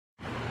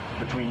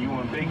between you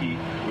and Biggie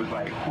was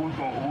like, who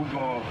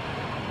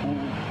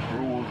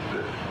rules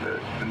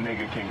the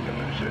nigga kingdom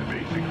and shit,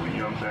 basically, you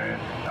know what I'm saying?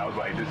 I was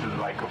like, this is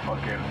like a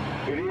fucking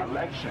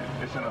election.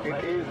 It's an election.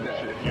 It is that.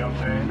 Shit, you know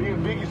what I'm saying? Me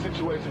and Biggie's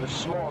situation is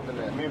smaller than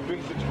that. Me and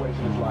Biggie's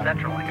situation is like...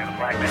 Central, like a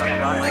black man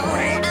shot like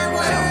rain.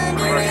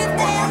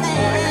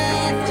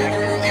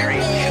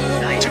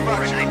 Too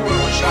much.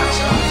 Shots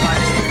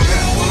outside.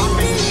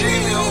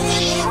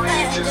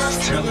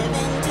 Just tell him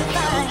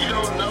you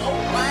don't know.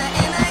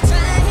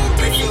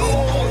 Biggie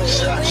all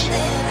shots.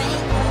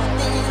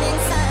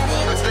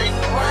 But they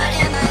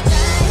bragging.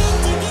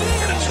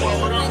 That's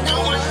what I'm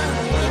doing.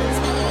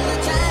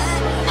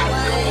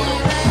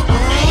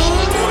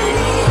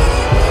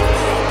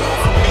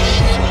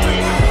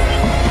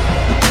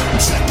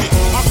 Check it.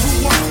 I grew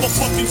up a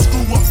fucking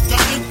screw up.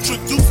 Got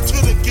introduced to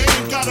the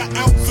game. Got an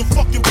ounce of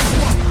fucking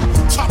blood.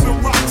 Chopping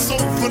rocks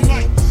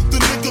overnight. The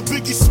nigga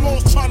Biggie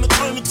Smalls trying to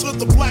turn into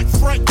the Black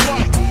Frank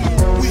White.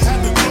 We had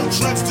to go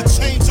dreads to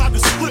change our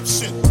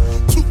description.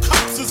 2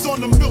 cops is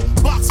on the milk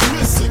box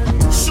missing.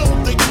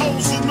 Showed they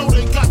toes, you know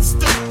they got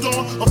stepped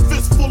on. A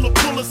fist full of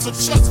bullets, a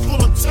chest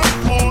full of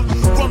Teflon.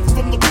 Run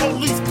from the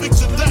police,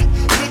 picture that.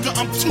 Nigga,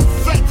 I'm too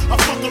fat. I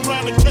fuck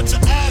around and catch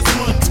an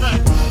asthma attack.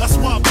 That's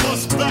why I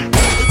bust back.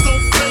 It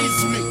don't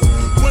faze me.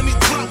 When he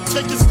drop,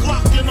 take his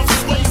Glock and I'm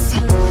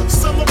swayzy.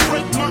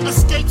 Celebrate my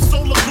escape,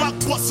 solar block,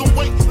 bust some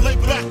weight, lay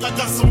back, I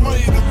got some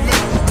money to make,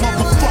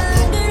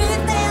 motherfucker.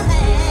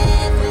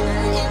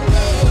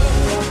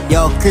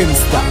 Yo,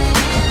 Kimsta.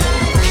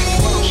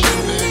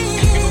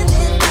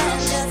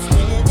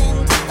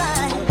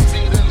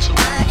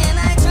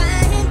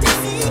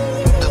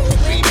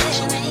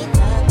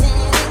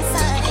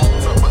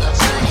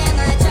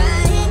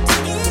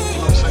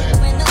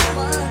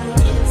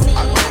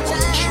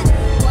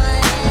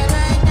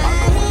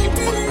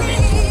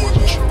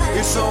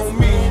 It's on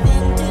me.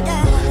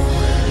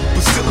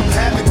 But still I'm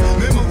having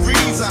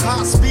memories of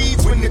high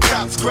speeds when the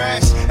cops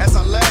crash. As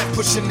I laugh,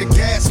 pushing the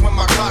gas when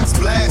my clocks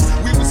blast.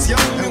 We was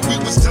young and we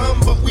was dumb,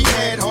 but we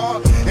had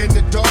heart. In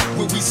the dark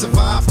where we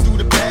survived through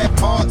the bad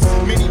parts.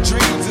 Many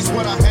dreams is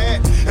what I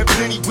had, and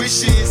plenty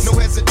wishes. No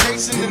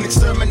hesitation and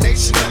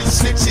extermination of these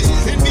snitches.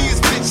 Envious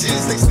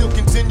bitches, they still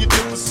continue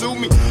to pursue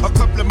me. A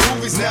couple of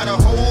movies, now the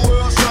whole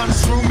world's trying to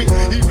screw me.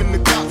 Even the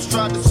cops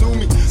tried to sue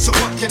me. So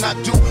what can I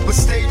do but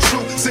stay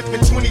true?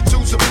 Sipping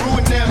 22s of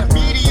brewing, now the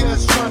media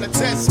is trying to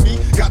test me.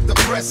 Got the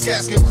press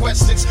asking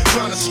questions,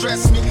 trying to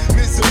stress me.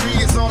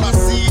 Misery is all I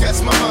see,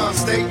 that's my mind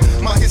state.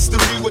 My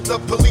history with the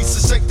police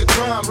to shake the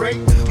crime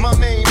rate. My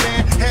main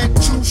man had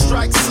 2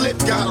 strikes slip,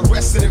 got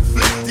arrested and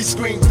flipped. He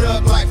screamed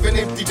thug life and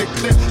emptied the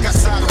clip. Got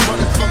tired of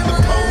running from the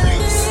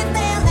police.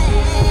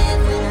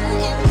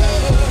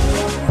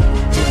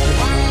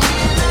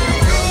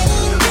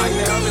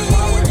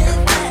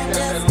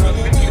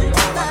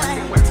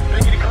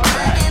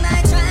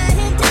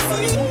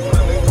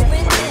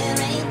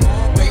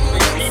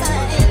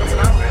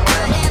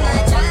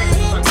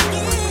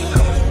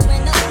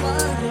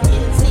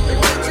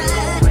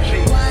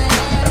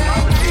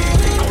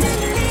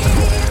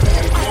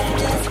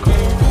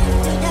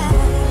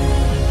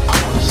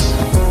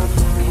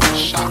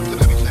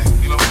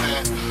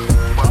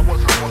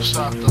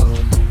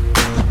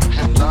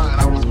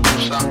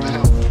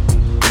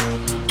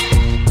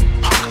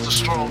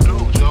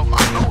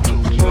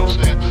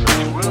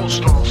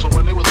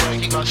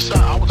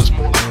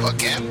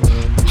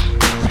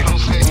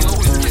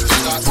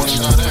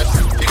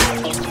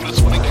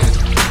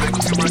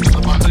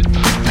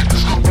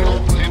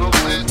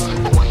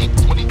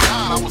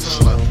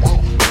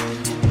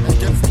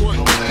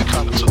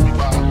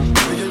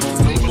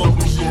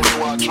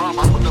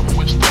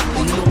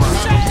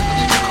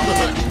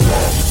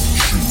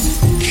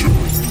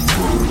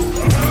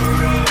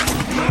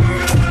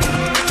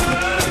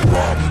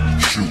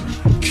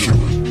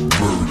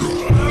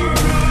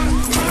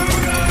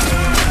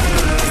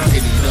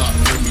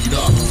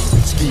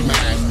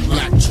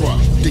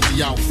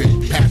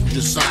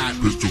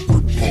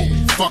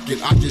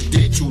 I just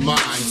did 2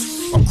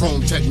 lines. A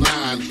Chrome Tech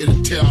 9,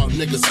 it'll tear our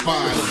niggas'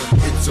 spine.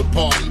 It's a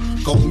party,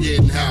 go ahead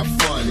and have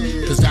fun.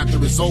 Cause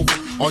after it's over,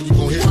 all you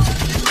gon' hear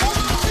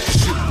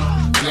is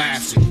shooting,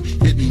 blasting,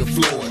 hitting the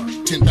floor.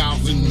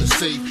 10,000 in the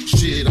safe,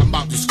 shit, I'm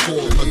about to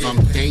score. Cause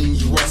I'm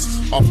dangerous,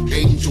 off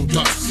angel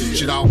dust.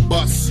 Shit, I'll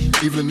bust,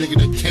 even a nigga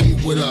that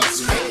came with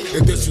us.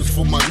 And this is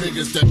for my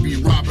niggas that be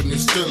robbing and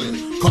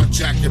stealing,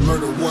 carjacking,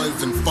 murder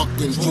ones, and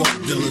fucking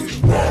drug dealers.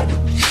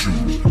 Robbing,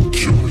 shooting,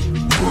 killing,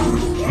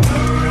 murder.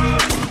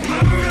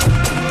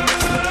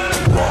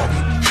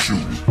 Robbing,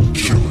 shooting,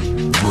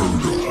 killing,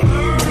 murder.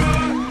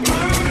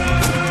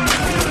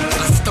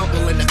 I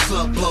stumble in the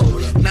club, blow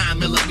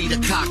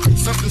 9mm cock.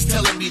 Something's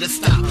telling me to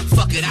stop.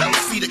 Fuck it, I don't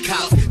see the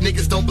cops.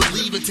 Niggas don't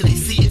believe until they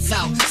see it's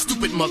out.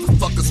 Stupid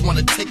motherfuckers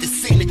wanna take a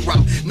scenic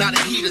route. Now the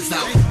heater's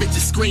out.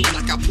 Bitches scream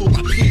like I pulled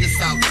my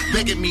penis out,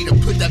 begging me to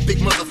put that big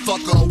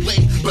motherfucker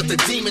away. But the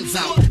demon's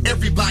out.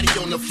 Everybody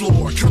on the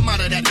floor. Come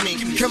out of that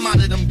mink. Come out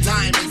of them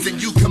diamonds.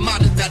 And you come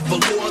out of that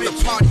velour. The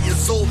party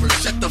is over.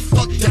 Shut the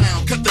fuck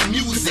down. Cut the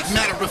music.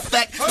 Matter of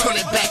fact, turn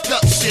it back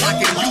up. Shit, I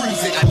can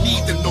use it. I need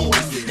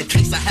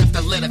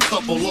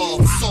couple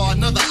off. Saw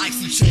another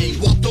icy chain,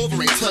 walked over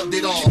and tugged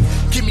it off.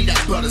 Give me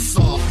that butter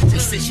sauce. They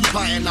said you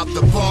buying out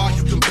the bar,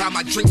 you can buy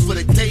my drinks for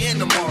the day and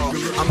tomorrow.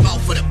 I'm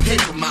out for the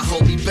paper, my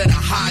homie, better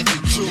hide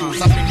your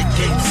jewels. I'm in the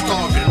game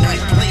starving, I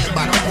ain't playing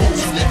by the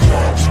rules,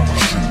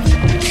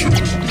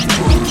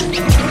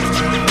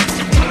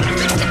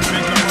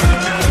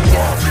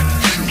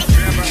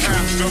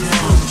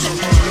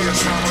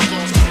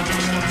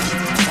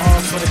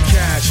 All for the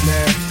cash,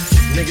 man.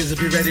 Niggas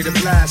will be ready to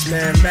blast,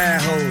 man.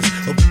 Mad hoes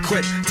will be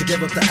quick to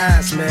give up the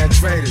ass, man.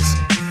 Traitors,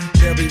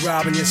 they'll be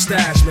robbing your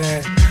stash,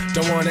 man.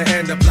 Don't wanna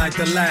end up like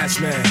the last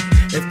man.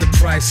 If the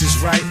price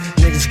is right,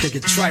 niggas kick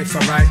it trife,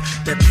 alright?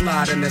 They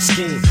plot and they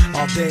scheme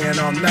all day and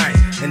all night.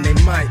 And they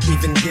might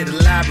even get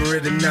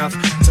elaborate enough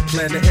to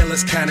plan the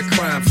illest kind of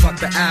crime. Fuck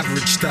the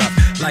average stuff.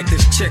 Like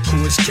this chick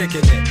who was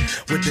kicking it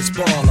with this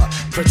baller,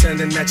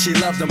 pretending that she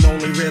loved him,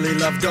 only really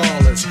loved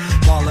dollars.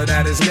 Hollered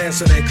at his man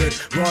so they could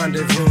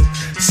rendezvous.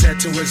 Said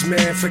to his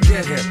man,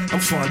 forget him, I'm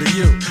fond of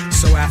you.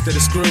 So after the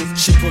screw,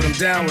 she put him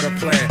down with a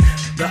plan.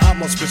 The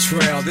utmost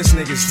betrayal, this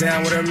nigga's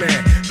down with her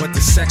man. But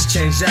the sex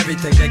changed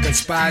everything, they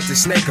conspired to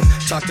snake him.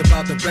 Talked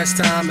about the best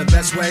time and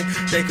best way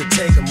they could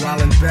take him.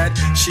 While in bed,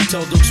 she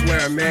told Luke's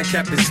where a man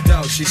kept his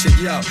dough. She said,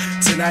 yo,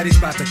 tonight he's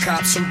about to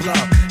cop some blow.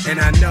 And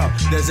I know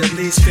there's at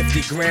least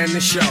 50 grand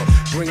to show.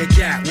 Bring a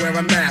gat, wear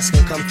a mask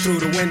and come through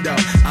the window.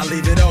 I'll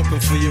leave it open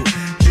for you,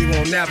 he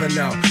won't never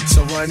know.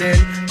 So run in,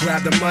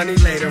 grab the money,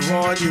 later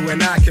on you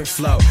and I can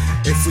flow.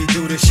 If we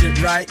do this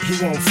shit right,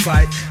 he won't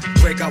fight.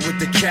 Break out with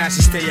the cash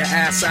and stay your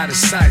ass out of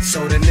sight.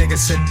 So the nigga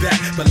said bet,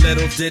 but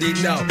little did he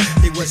know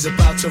he was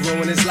about to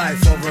ruin his life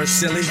over a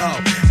silly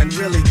hoe. And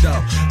really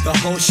though, the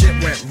whole shit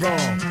went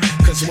wrong.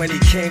 Cause when he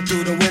came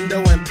through the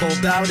window and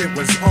pulled out, it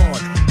was on.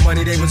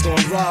 Money they was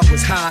gonna rob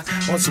was high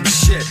on some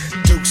shit.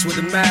 Dukes with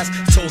a mask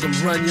told him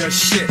run your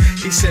shit.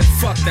 He said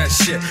fuck that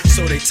shit,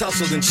 so they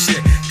tussled and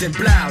shit. Then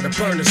blow, the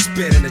burner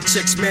spit and the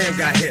chick's man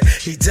got hit.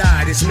 He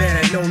died, his man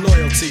had no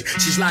loyalty.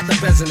 She's locked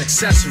up as an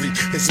accessory.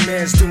 His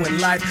man's doing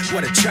life,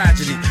 what a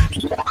tragedy.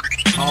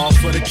 All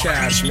for the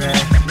cash, man.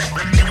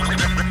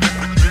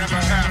 Never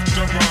have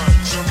to run,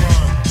 to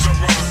run, to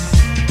run.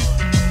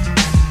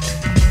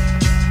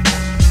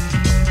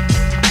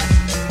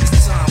 As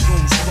time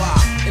goes by,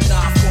 and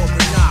eye for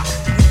an eye,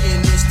 we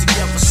in this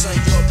together, son,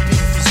 your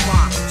beef is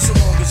mine. So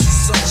long as the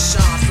sun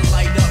shines to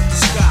light up the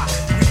sky,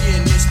 we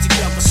in this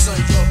together, son,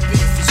 your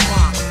beef is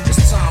mine. As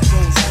time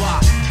goes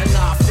by, and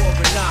eye for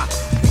an eye,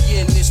 we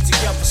in this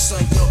together,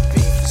 son, your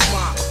beef is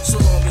mine. So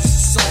long as the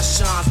sun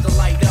shines to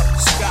light up the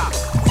sky,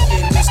 we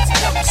in this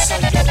together,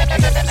 son, your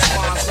beef is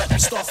mine. Let me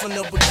start from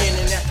the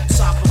beginning at the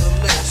top of the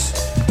list.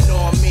 Know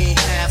what I mean?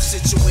 Have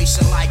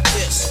situation like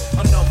this.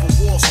 Another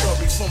war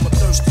story from a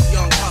thirsty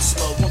young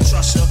hustler. Won't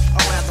trust her,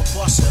 I'd rather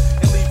bust her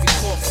and leave you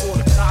caught for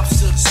the cops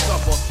to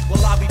discover.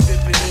 Well, I'll be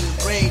dipping in the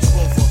Range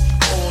Rover.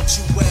 All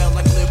too well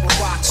like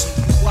Liberace.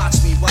 You watch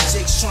me while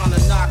Jake's trying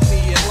to knock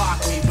me and lock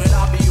me. But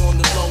I'll be on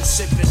the low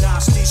sipping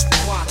nasty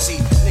Spumante.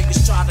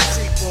 Niggas try to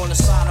creep on the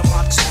side of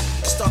my cheek.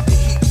 Stuck the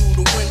heat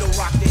through the window,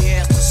 rock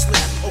their ass to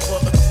sleep over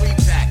a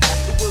 3-pack.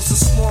 It was a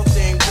small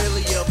thing,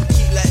 really, but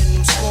keep letting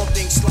them small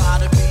things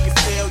slide and be a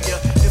failure.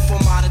 If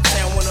I'm out of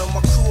town, one of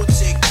my crew will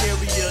take care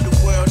of you. The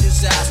world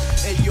is ours,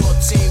 and your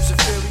team's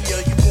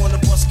inferior. You wanna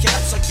bust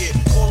caps, I get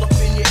all up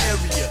in your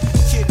area.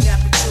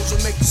 Kidnapping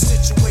children make the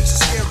situation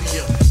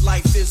scarier.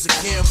 Life is a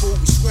gamble,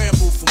 we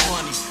scramble for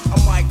money. I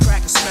might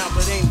crack a smile,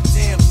 but ain't a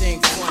damn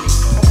thing funny.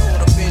 I'm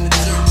caught up in the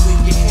dirt when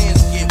your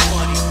hands get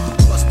muddy.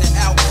 Plus the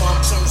outcome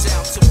turns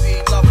out to be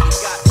lovely.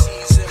 Got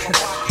cheese in my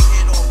pocket,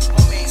 hit off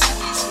my main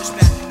squeeze. Switch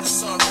back to the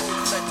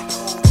sunroof, let the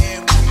cold air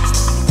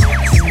breeze.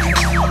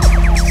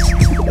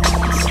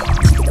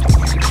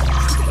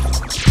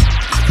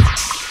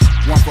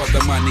 One for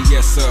the money,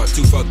 yes sir,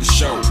 two for the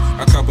show.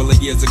 A couple of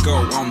years ago,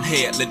 on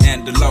Headland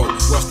and the low.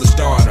 What's the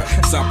starter?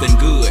 Something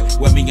good.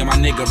 Where me and my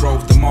nigga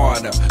rode the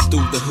martyr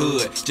through the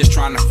hood, just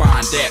trying to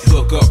find that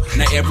hook up.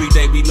 Now every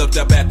day we looked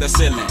up at the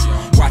ceiling,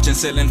 watching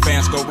ceiling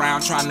fans go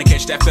round, trying to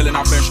catch that feeling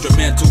off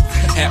instrumental.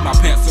 Had my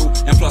pencil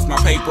and plus my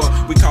paper.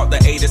 We caught the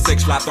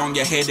 86 fly on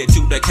your headed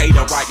to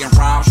Decatur, writing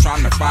rhymes,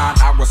 trying to find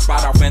our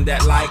spot off in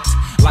that light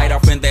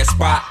off in that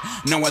spot.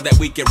 Knowing that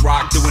we can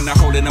rock, doing the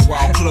hole in the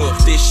wall club.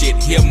 This shit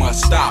here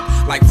must stop.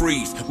 Like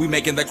freeze, we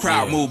making the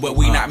crowd move, but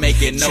we not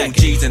making no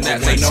G's, and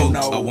that's a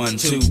no-no. A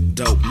 1-2,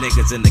 dope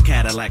niggas in the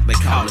Cadillac, they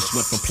call us.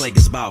 Went from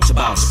Plaguers ball to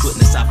balls, putting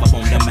the South up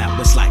on the map.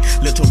 It's like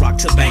Little Rock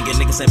to banging.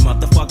 Niggas say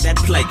motherfuck that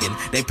plaguing.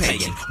 They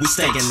paying, we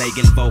staying,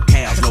 legging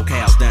vocals,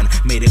 locales done.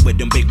 Made it with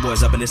them big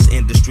boys up in this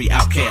industry,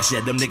 outcasts.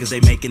 Yeah, them niggas they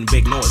making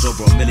big noise,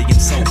 over 1 million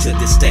sold to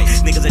this day.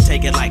 Niggas they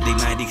take it like they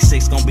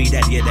 96, gon' be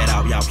that year that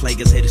out. Y'all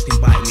Plaguers haters can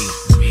bite me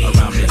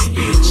around this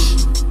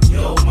bitch.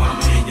 Yo,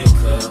 mama and your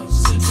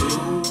cousin too.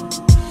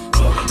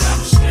 Rolling down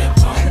the strip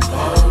on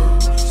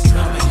gold. It's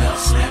coming up,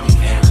 slamming,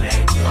 can't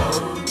let go.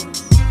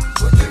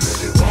 What they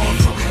really want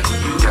from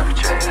you.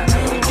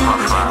 Yo,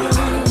 mama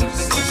and your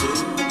cousin too.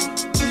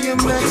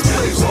 What they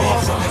really want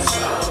from us.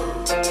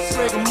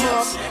 Break them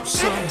up,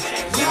 son.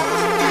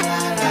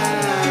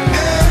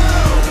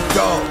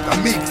 Dog, I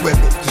meet with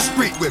me, the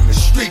street with me,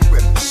 street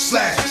with me. Slap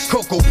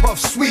Cocoa Puff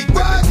sweet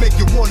women, make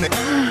you wanna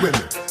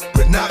women,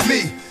 but not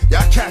me.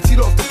 Y'all cats eat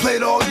off the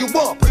plate all you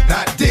want, but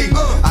not D.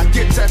 I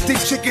get at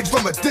these chickens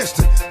from a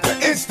distance. The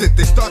instant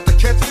they start to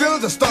catch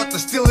feelings, I start to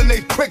steal and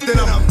they quick, then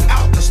I'm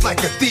out just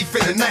like a thief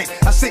in the night.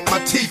 I sink my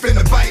teeth in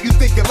the bite. You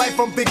thinking life,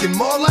 I'm thinking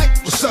more like,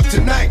 what's up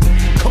tonight?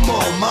 Come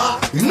on, ma,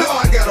 you know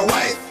I got a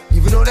wife.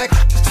 Even though that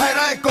tight,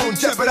 I ain't gon'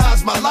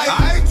 jeopardize my life.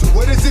 Alright, so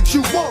what is it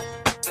you want?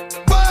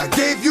 I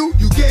gave you,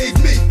 you gave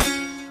me.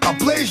 I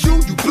blaze you,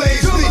 you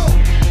blaze me.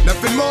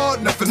 Nothing more,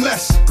 nothing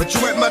less. But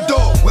you at my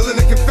door, willing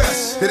to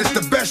confess that it's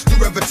the best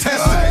you ever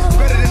tested.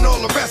 Better than all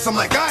the rest. I'm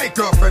like, alright,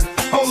 girlfriend,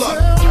 hold up.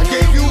 I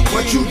gave you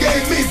what you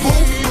gave me, boo.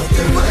 What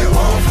they really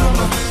want from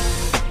her?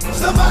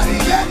 Somebody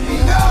let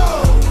me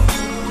know.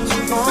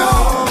 No,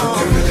 what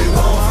they really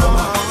want from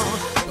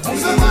her?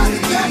 Somebody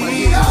let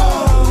me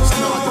know.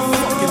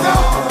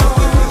 No.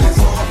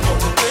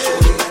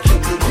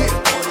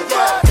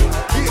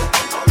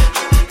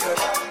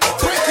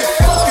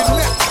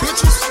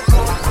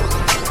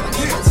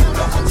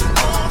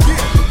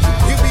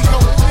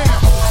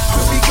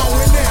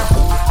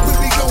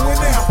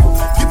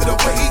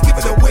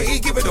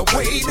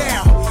 Way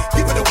now,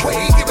 give it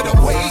away, give it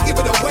away, give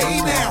it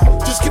away now.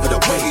 Just give it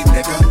away,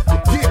 nigga.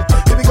 Yeah,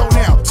 here we go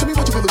now. Tell me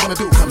what you really wanna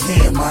do. Come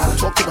here, man.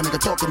 Talk to a nigga,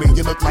 talk to me.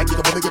 You look like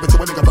you can really give it to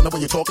a nigga. But the way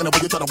you're talking, the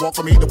way you try to walk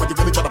for me, the way you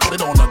really try to put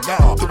it on the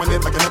guard. Doing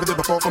it like I never did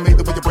before for me.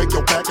 The way you break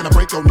your back and I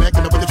break your neck,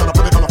 and the way you try to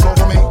put it on the floor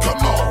for me.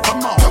 Come on, come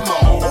on, come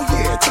on. Oh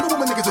yeah, tell me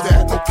what my niggas is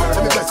at. Okay,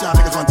 let me bless y'all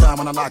niggas one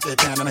time when I lock it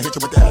down and I hit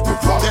you with that.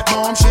 That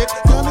bomb shit.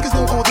 Y'all niggas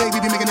know all day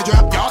we be making it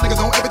drop. Y'all niggas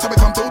know every time we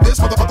come through this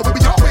motherfucker we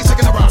be always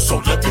shaking around. So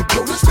let me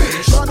blow this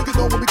bitch. Y'all niggas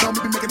know when we come,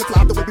 we be making it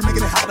flop. The way we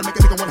making it hot to make a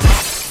nigga wanna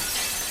hop.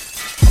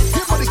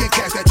 Get money, get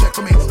cash, that check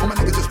for me. All my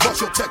niggas just bust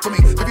your check for me.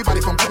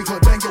 Everybody from Cubby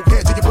Hood, bang your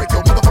head till you break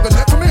your motherfucking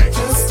neck for me.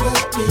 Just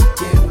let me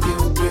give you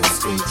real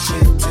street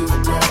shit to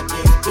rock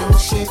in your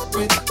shit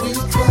with me.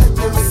 Try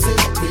to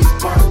sit me,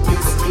 rock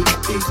this heat,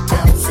 keep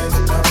bouncing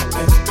up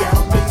and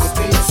down the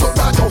street. So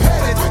ride your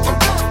head and break your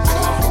back,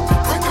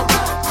 break your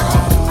back,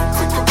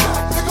 break your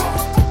back, nigga.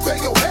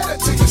 Bang your head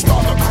until you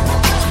start to back.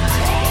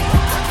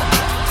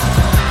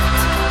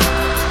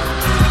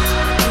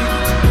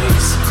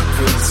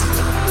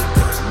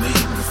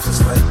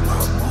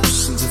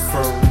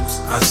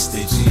 I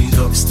stay G'd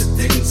up, it's the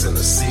things and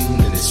the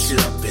scene and the shit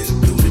I've been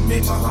through that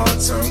made my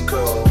heart turn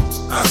cold.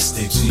 I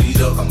stay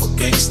G'd up, I'm a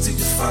gangster, you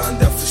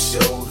find out for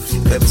sure if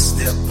you ever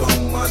step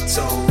on my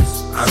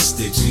toes. I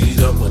stay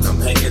G'd up when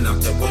I'm hanging out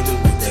that window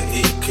with that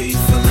AK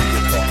filling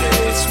your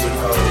pockets with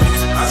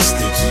hoes. I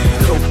stay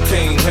G'd up.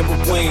 Cocaine,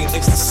 heroin,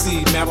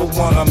 ecstasy,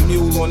 marijuana,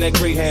 mule on that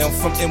Greyhound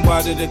from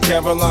NY to the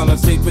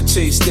Carolinas. Paper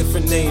chase,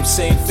 different names,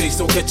 same face,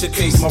 don't catch a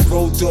case. My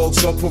road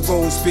dogs on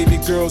paroles, baby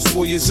girls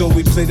 4 years old.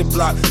 We play the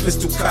block,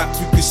 pistol cock,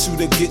 you can shoot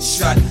or get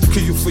shot.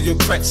 Kill you for your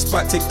crack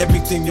spot, take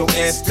everything your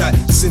ass got.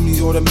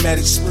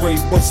 Semi-automatic spray,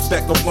 bust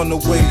back or run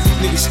away.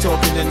 Niggas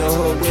talking in the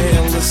hood, we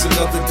handless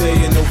another day.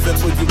 In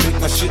November, you make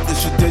my shit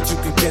list, you're dead, you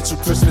can cancel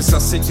Christmas. I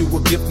send you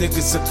a gift,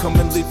 niggas will come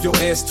and leave your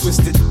ass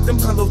twisted. Them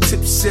hollow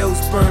tip shells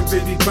burn,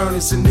 baby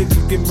burners. A nigga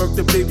get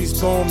murked, baby's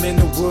born, man,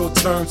 the world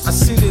turns. I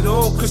seen it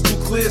all crystal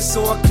clear,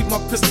 so I keep my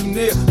pistol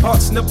near.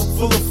 Heart's never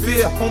full of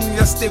fear, homie,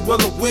 I stay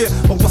well aware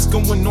of what's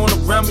going on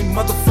around me.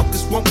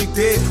 Motherfuckers want me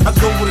dead. I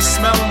go with a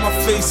smile on my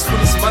face when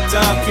it's my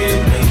time, kid.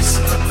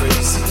 Amazing,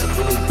 crazy, I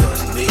really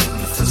done made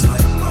me feel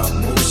like my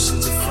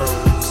emotions are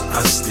froze.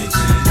 I stay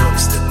G'd up,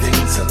 it's the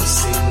things I've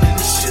seen and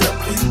the shit I've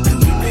been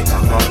through that made my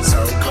heart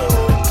turn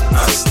cold.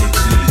 I stay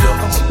G'd up,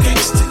 I'm a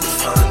gangster, you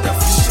find out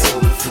for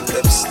sure if you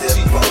ever step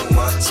on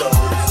my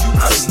toes.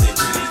 I stay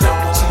G'd up,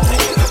 I'm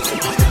hanging up the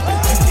window with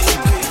that AK.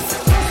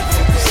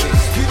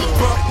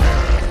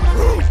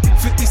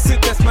 50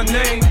 Cent, that's my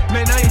name.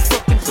 Man, I ain't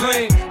fucking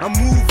playing. I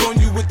move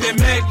on you with that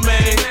mag,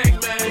 man.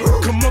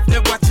 Come up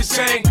there, watch your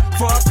chain.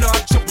 Before I blow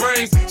out your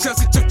brains.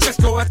 Shots at your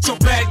chest, go out your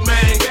back,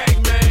 man.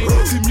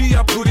 See me,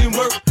 I put in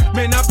work.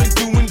 Man, I've been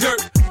doing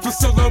dirt for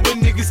so long when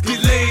niggas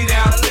get laid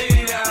out.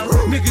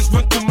 Niggas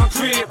run through my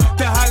crib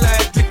to holla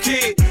at the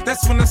kid.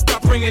 That's when I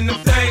start bringing them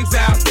things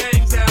out.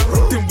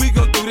 Then we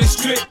go through this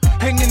trip,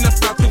 hanging up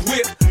out the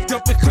whip,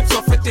 dumping clips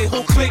off at their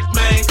whole clique,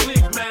 man.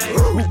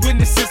 With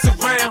witnesses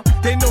around,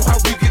 they know how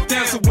we get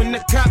down. So when the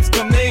cops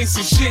come, they ain't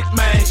see shit,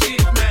 man.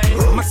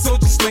 My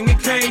soldiers slinging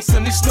canes,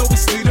 sun is snow,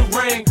 it's sleet or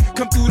rain.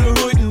 Come through the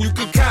hood and you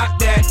can cop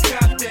that.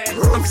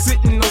 I'm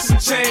sitting on some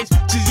change,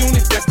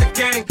 G-Unit, that's the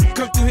gang.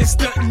 Come through here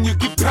stunting, you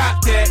can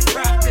pop that.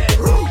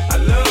 I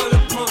love the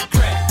punk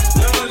crack,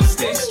 love to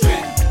stay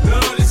straight,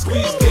 love to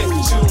squeeze gas,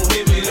 but you don't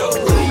hear me though.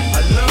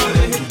 I love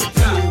to hit the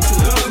top,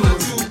 love my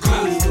two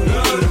clocks,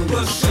 love the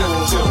bus shot,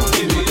 but you don't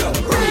hear me though.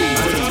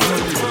 I love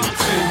the punk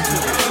crack,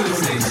 love to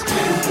stay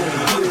straight,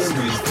 love to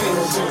squeeze gas,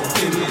 but you don't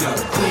hear me though.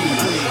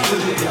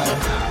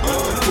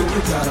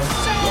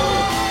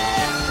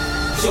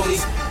 Shorty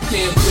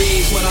can't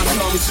breathe when I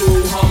come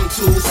through, hum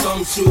to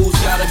some shoes,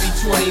 gotta be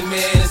 20,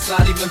 man, it's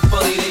not even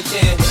funny, they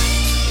can't.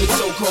 The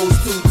chokehold's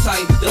too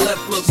tight, the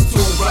left looks too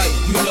right,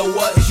 you know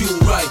what, you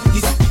right,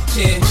 these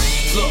can't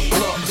Look,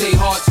 they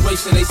hearts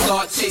racing, they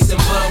start chasing,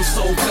 but I'm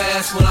so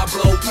fast when I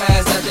blow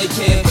past that they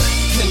can't.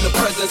 In the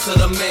presence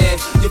of the man,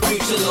 your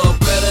future look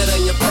better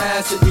than your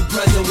past if you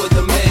present with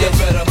the man. You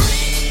better.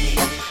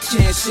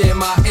 Can't share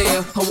my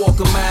air. I walk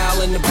a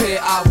mile in the pair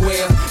I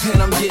wear,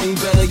 and I'm getting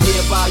better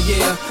year by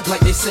year,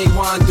 like they say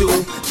wine do.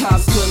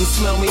 Cops couldn't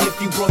smell me if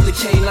you brought the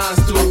canines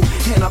through.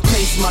 And I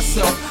pace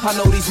myself. I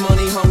know these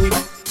money hungry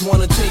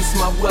wanna taste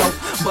my wealth,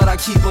 but I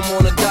keep them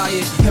on a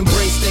diet,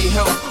 embrace their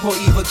health, or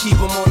even keep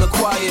them on the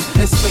quiet,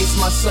 and space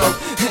myself,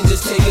 and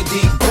just take a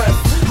deep breath.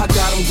 I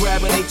got them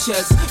grabbing their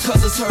chest,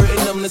 cause it's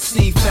hurting them to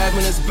see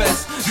fabbing is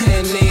best,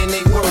 and they in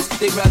they worst.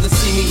 They'd rather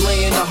see me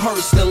laying a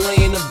hearse than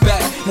laying the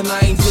back, and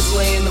I ain't just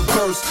laying the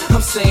verse,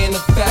 I'm saying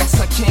the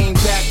facts. I came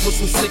back with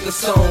some sicker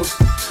stones,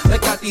 that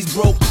got these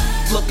broke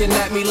looking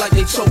at me like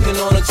they choking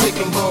on a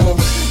chicken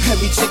bone.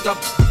 Every chick I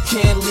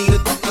can't leave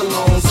it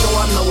alone, so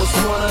I know it's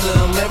one of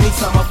them. Every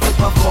time I flip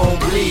my phone,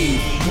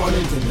 breathe. One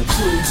and then the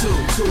two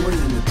and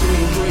then the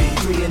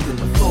three and then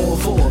the four.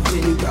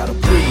 Then you gotta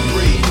breathe.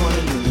 One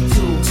and then the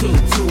two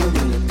and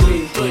then the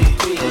three and then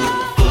the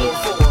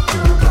four.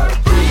 Then you gotta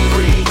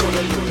breathe. One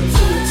and then the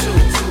two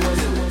and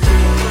then the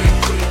three,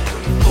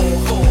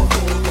 four.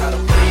 Then you gotta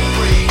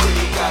breathe. Then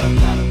you gotta.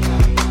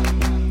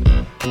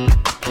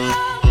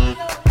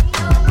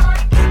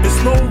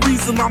 No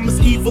reason I'm as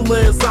evil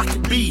as I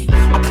can be.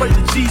 I pray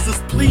to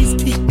Jesus, please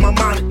keep my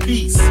mind at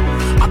peace.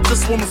 I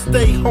just wanna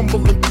stay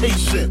humble and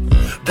patient.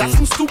 That's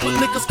when stupid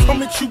niggas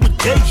come at you with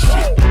gay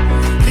shit.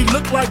 He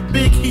look like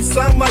Big, he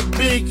sound like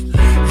Big.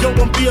 Yo,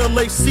 I'm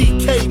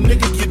B-L-A-C-K,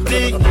 nigga, you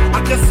dig?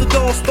 I guess it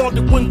all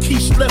started when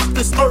Keish left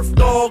this earth,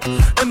 dog.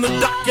 And the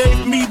doc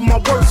gave me my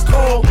worst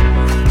call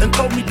and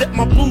told me that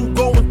my boo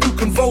going through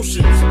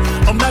convulsions.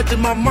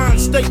 Imagine my mind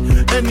state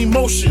and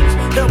emotions.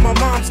 Hell, my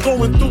mom's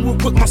going through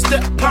it with my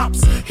step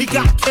pops. He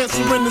got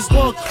cancer in his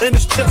lung and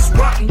his chest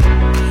rotten.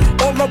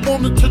 All I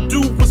wanted to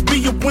do was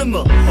be a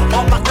winner.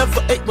 All I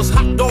ever ate was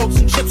hot dogs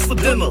and chips for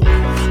dinner.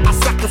 I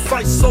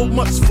sacrificed so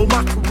much for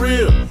my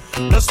career.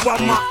 That's why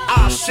my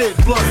eyes shed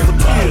blood for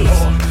tears.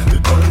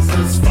 It burns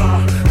this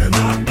fire and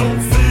I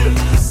don't fear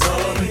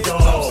none of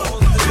y'all.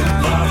 In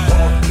my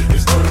heart,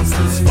 it burns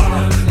this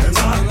fire and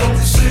I don't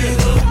fear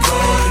none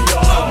of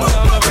y'all.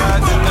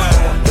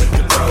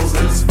 It burns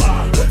this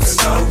fire and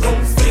I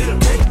don't fear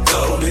none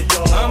of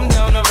y'all. I'm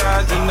down to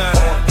ride tonight.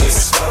 It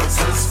burns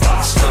this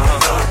fire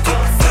and I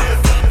don't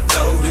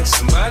fear.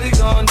 Somebody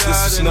gon'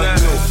 die tonight.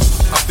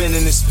 I've been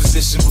in this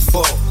position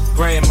before.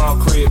 Grandma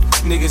crib,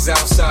 niggas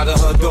outside of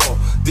her door.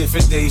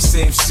 Different days,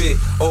 same shit.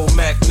 Old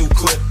Mac, new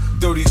clip.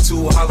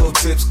 32 hollow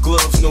tips,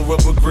 gloves, no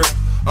rubber grip.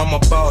 I'm a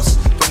boss,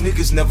 but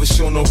niggas never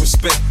show no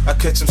respect. I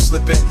catch them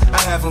slipping, I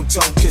have them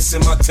tongue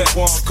kissing. My tech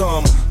won't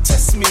come,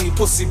 test me,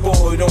 pussy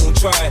boy, don't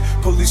try it.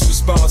 Police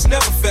response,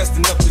 never fast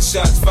enough to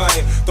shots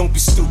fired. Don't be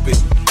stupid,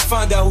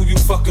 find out who you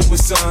fucking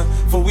with, son.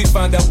 Before we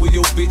find out where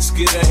your bitch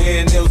get her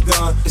hair and nails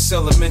done. It's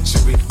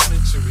elementary.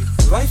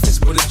 Life is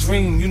but a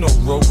dream, you know,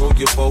 row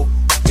your boat.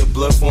 Your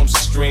blood forms a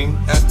stream.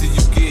 After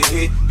you get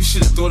hit, you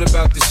should've thought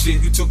about this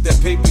shit. You took that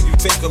paper, you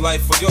take a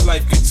life, or your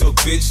life get took,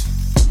 bitch.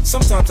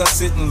 Sometimes I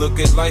sit and look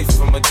at life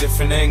from a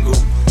different angle.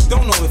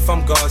 Don't know if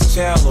I'm God's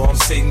child or I'm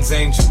Satan's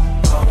angel.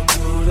 All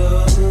through the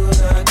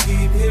hood, I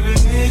keep hearing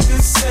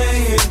niggas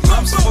saying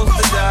I'm supposed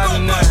to die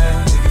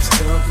tonight. Niggas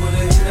still put a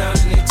hit out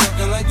and they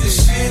talking like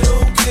this shit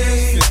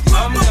okay.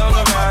 I'm down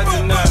to ride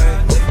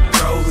tonight.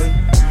 Rolling,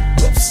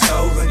 whip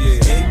stolen,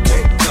 AK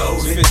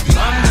loaded.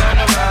 I'm down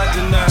to ride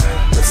tonight.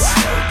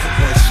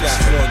 One shot,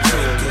 one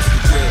kill, just the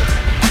deal.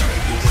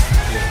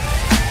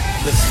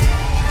 Listen,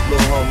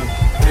 little homie,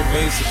 when it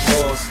rains it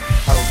pours.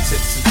 Hollow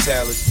tips and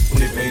talents,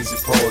 when it rains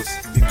it pours.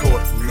 Be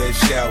caught in lead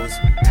showers,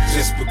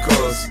 just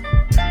because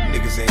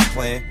niggas ain't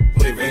playing.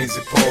 When it rains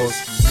it pours,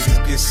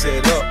 niggas get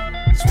set up.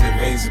 It's when it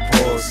rains it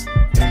pours.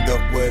 End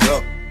up wet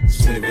up.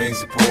 It's when it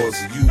rains it pours.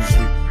 It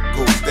usually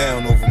goes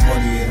down over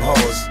money and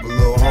horse. But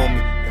little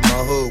homie, in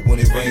my hood, when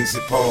it rains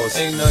it pours.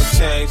 Ain't nothing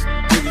changed,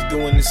 niggas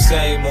doing the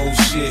same old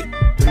shit.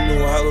 Them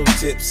new hollow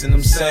tips and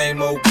them same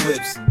old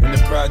clips. In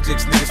the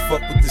projects, niggas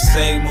fuck with the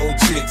same old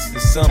chicks.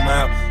 And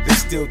somehow, they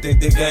still think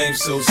their game's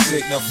so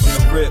sick. Now from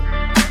the rip,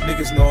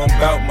 niggas know I'm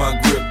about my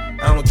grip.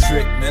 I don't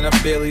trick, man, I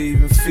barely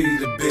even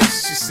feed a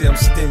bitch. She say I'm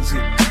stingy,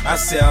 I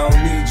say I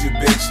don't need you,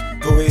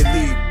 bitch. Go ahead,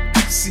 leave,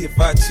 see if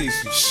I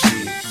chase you,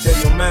 shit.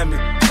 Tell your mammy,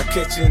 I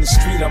catch her in the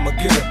street, I'ma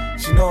get her.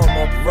 She know I'm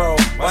on parole,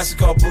 why she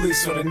call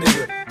police on the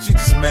nigga? She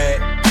just mad,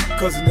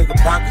 cause the nigga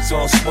pockets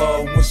on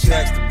swole. When she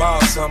asked to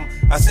borrow something,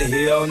 I said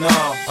hell no.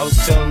 I was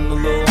telling the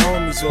little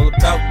homies all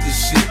about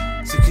this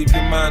shit. So keep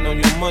your mind on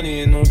your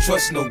money and don't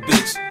trust no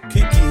bitch.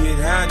 Kiki hit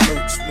high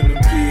notes when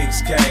them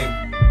pigs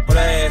came. But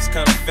I ass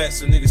kinda fat,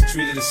 so niggas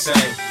treat it the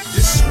same.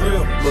 This is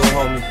real, little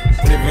homie.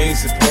 When it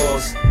rains, it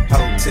pours.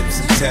 Hollow tips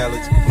and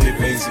talents. When it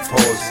rains, it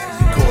pours.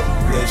 You caught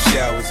red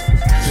showers.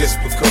 Just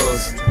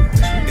because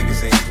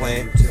niggas ain't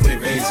playing. When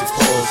it rains, it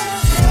pours.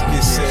 Niggas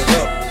get set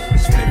up.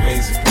 When it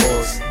rains, it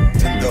pours.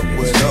 End up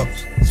wet up.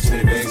 When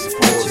it rains, it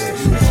pours. It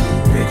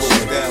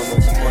goes down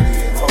over money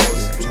and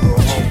hoes. Little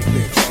homie,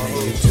 bitch.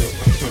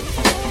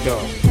 Yo,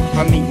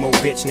 I need more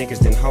bitch. bitch niggas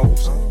than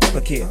hoes.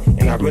 Look here,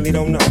 and I really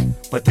don't know,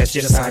 but that's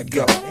just how it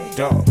go,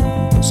 dog.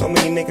 So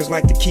many niggas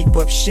like to keep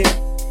up shit,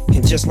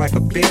 and just like a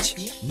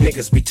bitch,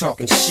 niggas be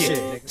talking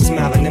shit,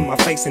 smiling in my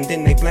face and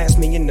then they blast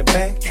me in the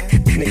back.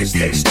 Niggas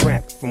stay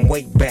strapped from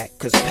way back,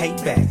 cause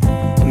payback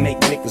make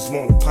niggas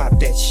wanna pop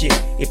that shit.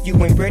 If you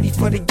ain't ready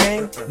for the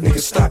game,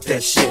 niggas stop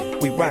that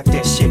shit. We rock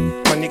that shit.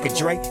 My nigga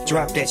Drake,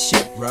 drop that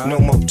shit. No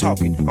more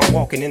talking, I'm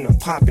walking and I'm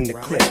popping the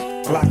clip.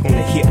 Block on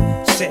the hip,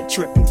 set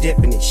tripping,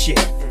 dipping and shit.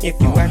 If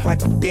you act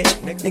like a bitch,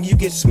 nigga, you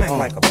get smacked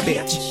like a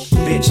bitch.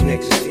 Bitch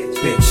niggas,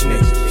 bitch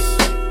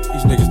niggas.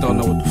 These niggas don't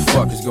know what the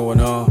fuck is going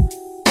on.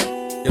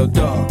 Yo,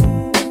 dog,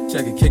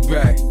 check it, kick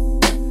back.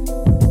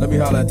 Let me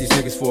holler at these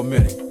niggas for a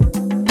minute.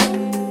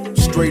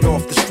 Straight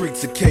off the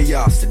streets of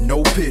chaos and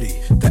no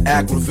pity. The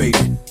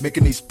aggravated,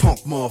 making these punk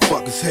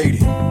motherfuckers hate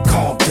it.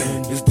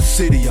 Compton is the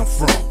city I'm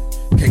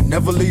from. Can't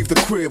never leave the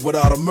crib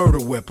without a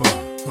murder weapon.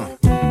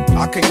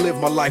 I can't live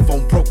my life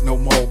on broke no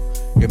more.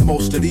 And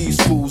most of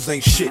these fools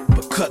ain't shit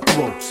but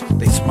cutthroats.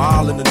 They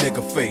smile in the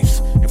nigga face,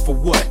 and for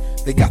what?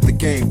 They got the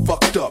game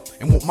fucked up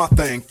and want my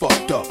thing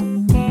fucked up.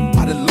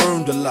 I done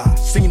learned a lot,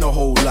 seen a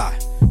whole lot.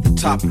 The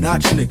top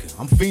notch nigga,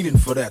 I'm fiending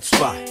for that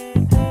spot.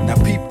 Now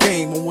peep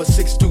game on what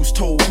 6 Deuce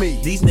told me.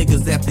 These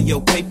niggas after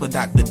your paper,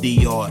 Dr.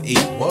 D.R.E.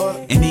 What?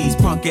 And these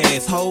punk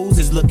ass hoes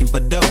is looking for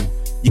dough.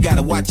 You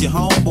gotta watch your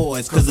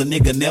homeboys, cause a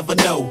nigga never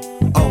know.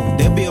 Oh,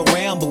 they'll be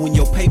around, but when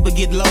your paper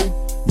get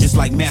low, just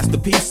like Master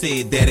P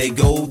said, there they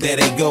go,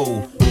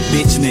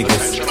 bitch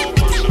niggas.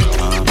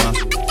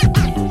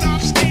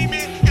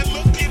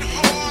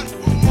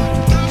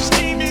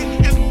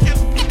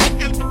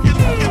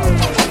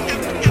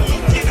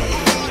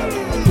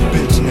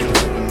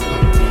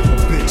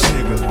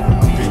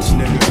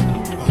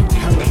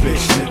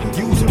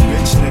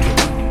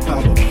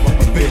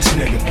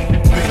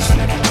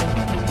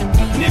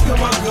 Nigga,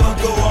 my gun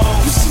go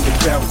off. You see the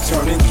barrel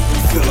turning,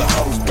 you feel the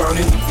house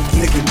burning.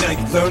 Nigga, now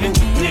you learning.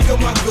 Nigga,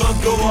 my gun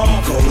go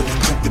off. Call it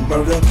attempted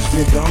murder.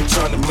 Nigga, I'm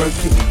trying to murk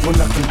it when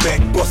I come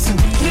back bustin'.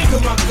 Nigga,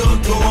 my gun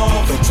go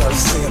off. Don't try to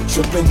say I'm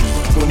trippin'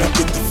 when I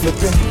get to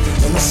flippin'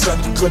 and I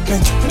start to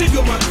clippin'.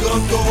 Nigga, my gun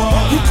go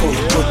off. You call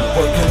it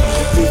workin',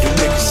 leave the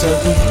nigga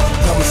serving.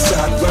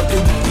 Homicide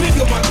lurking.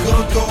 Nigga, my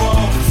gun go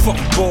off. Fuck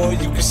boy,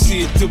 you can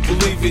see it to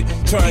believe it.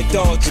 Try and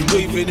dodge and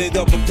weaving it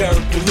up a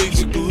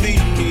paraplegic.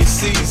 Believe me,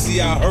 it's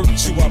easy. I hurt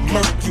you, I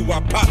murk you, I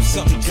pop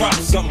something, drop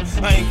something.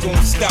 I ain't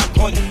gonna stop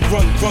hunting.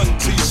 Run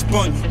till you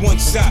spun. One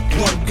shot,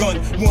 one gun,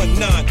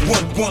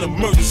 1-9-1-1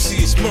 emergency.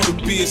 It's murder,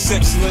 be it's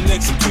excellent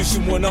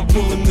execution when I'm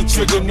pulling the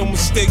trigger. No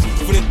mistakes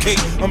for the cake.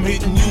 I'm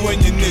hitting you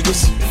and your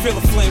niggas. Feel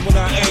a flame when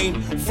I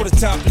aim for the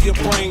top of your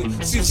brain.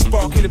 See the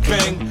spark of the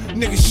bang.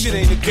 Nigga, shit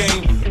ain't a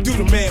game. Do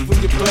the math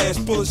when you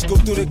blast. Bullets go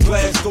through the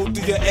glass, go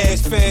through your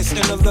ass fast.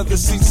 And the leather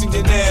seats in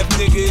your nav,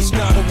 nigga. It's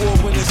not a war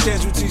when there's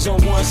casualties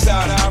on one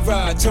side. I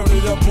ride, turn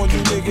it up on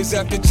you niggas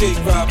after Jake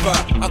ride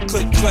by. I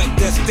click, clack,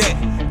 that's that.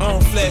 I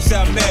don't flash,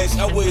 I mash.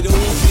 I weigh the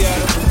Uzi at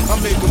him. I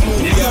make a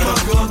movie out of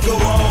him. Gun go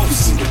off. You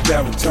see the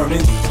barrel turning.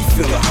 You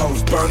feel the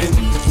house burning.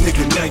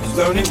 Nigga, now you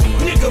learning.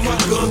 Nigga, my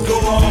gun go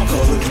off.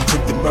 Call it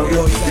attempted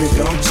murder.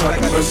 Nigga, I'm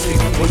trying to mercy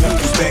when I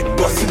was back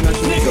busting.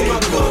 Nigga, my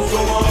gun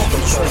go off. I'm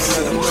trying to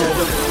set him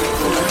over.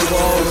 When I get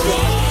all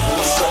up.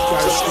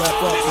 Try to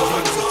strap up the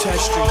hundreds of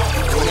test street.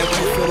 Whenever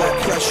you feel that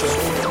pressure,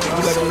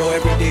 you let them know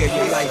every day of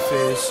your life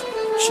is.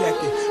 Check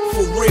it.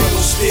 For real,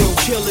 I'm still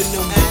killing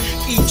them.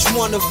 Each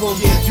one of them.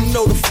 You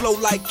know the flow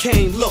like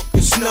Kane. Look,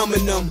 it's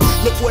numbing them.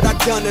 Look what I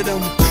done to them.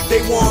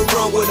 They wanna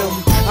run with them.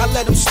 I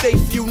let them stay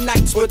few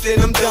nights, but then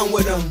I'm done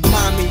with them.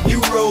 Mommy,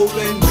 you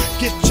rolling.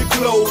 Get your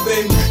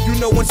clothing. You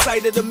know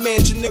inside of the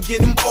mansion to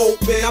get them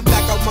open. I'm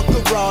back out my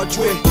garage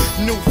with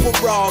new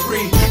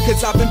Ferrari.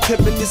 Cause I've been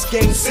pimping this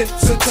game since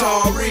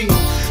Atari.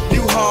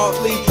 You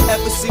hardly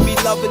ever see me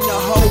loving the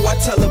hoe. I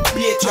tell a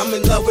bitch I'm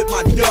in love with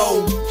my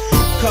dough.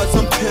 Cause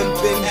I'm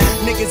pimpin',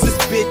 niggas is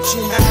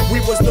bitchin'. We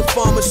was the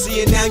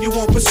pharmacy and now you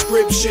want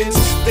prescriptions.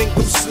 Think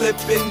I'm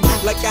slippin',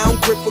 like I don't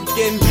grip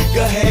again.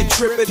 Go ahead,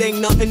 trip it, ain't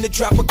nothing to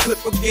drop a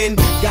clip again.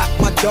 Got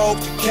my dog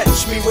to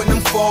catch me when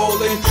I'm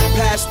fallin'.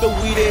 Pass the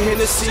weed and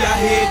Hennessy, I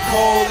hear it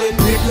callin'.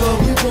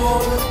 Nigga, we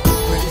ballin',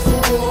 ready for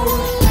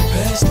warrin'.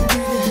 Pass the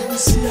weed and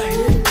Hennessy, I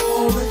hear it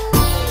callin'.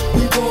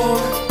 We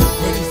ballin',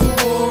 ready for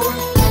warrin'.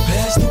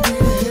 Pass the weed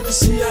and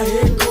Hennessy, I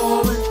hear it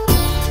callin'.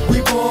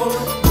 We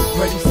ballin',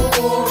 ready for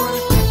warrin'.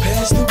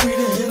 Pass the weed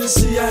and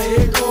Hennessy, I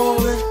hear it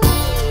callin'.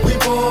 We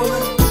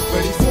ballin',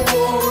 ready for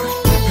warrin'.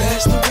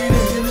 Pass the weed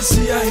and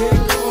Hennessy, I hear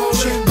it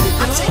callin'.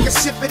 I take a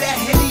sip of that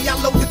Henny, I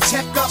load the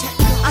tech up.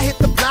 I hit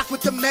the block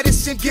with the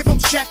medicine, give them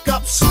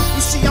checkups.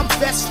 You see I'm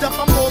vest up,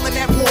 I'm all in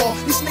that wall.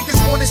 These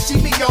niggas wanna see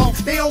me off,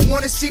 they don't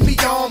wanna see me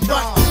on.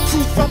 But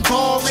proof I'm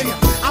ballin'.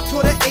 I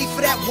put an 8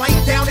 for that white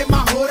down in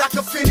my hood, I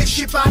can finish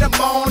it by the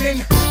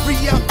morning.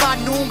 Re-up by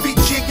noon, be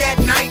jig at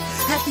night.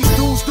 Half these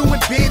dudes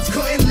doing bids,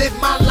 couldn't live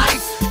my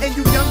life. And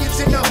you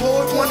youngins in the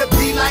hood wanna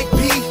be like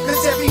P.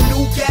 Cause every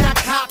new get I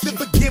cop to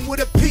begin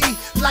with a P.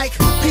 Like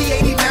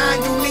P89,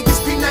 you niggas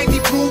P90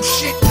 rude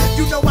shit.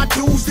 You know I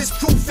do's, this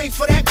proof ain't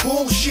for that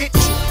bullshit.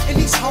 And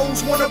these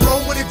hoes wanna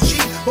roll with a G.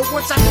 But when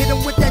once I hit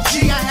him with that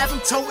G, I have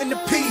him toting the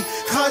P.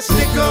 Cause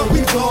nigga,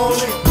 we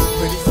ballin'.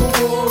 Ready for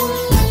war.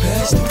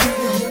 Pass the weed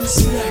and let me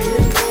see that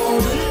here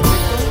ballin'.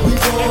 We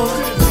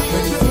ballin'.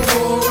 Ready for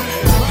war.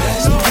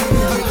 Pass the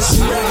weed and let me see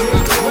that here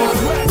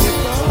ballin'.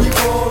 We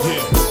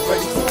ballin'.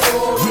 Ready for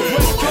war.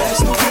 Pass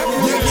the weed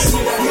and let me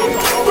see that here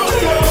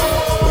ballin'.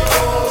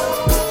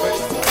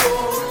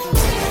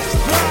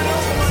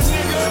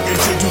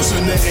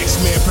 Introducing the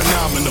X-Men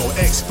phenomenal,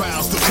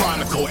 X-Files, the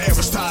Chronicle,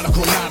 Aristotle,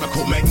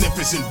 nautical,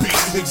 magnificent beast.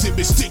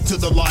 Exhibit stick to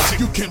the logic.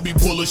 You can be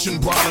bullish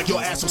and brolic.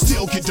 Your ass will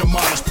still get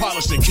demolished,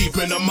 polished and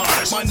keeping them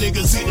honest. My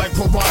niggas eat like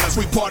piranhas.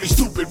 We party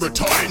stupid,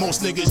 retarded.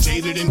 Most niggas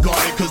jaded and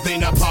guarded, cause they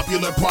not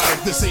popular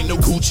product. This ain't no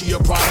Gucci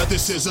or Prada.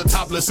 This is a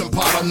topless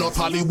Impala. North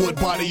Hollywood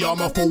body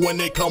armor for when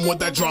they come with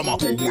that drama.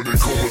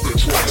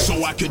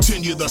 So I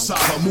continue the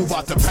saga. Move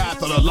out the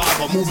path of the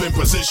lava. Move in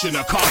position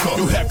to conquer.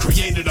 You have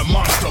created a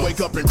monster. Wake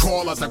up and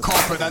crawl out the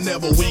carpet. I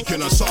never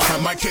weaken or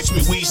soften. Might catch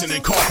me wheezing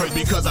and coughing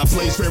because I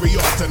plays very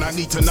often. I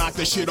need to knock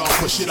this shit off.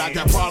 But shit, I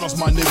got problems,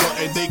 my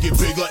nigga, and they get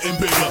bigger and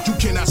bigger. You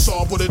cannot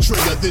solve with a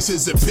trigger. This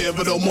is a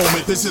pivotal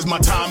moment. This is my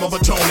time of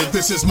atonement.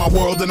 This is my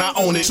world and I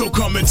own it. So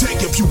come and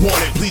take if you want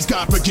it. Please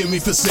God forgive me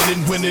for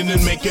sinning, winning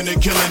and making a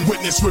killing.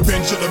 Witness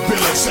revenge of the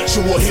villain.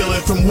 Sexual healing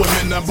from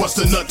women. I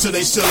bust a nut till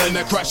they ceiling.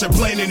 I crash a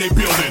plane in their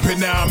building.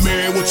 And now I'm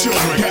married with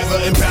children.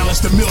 Gather and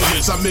balance the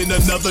millions. I'm in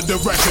another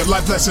direction.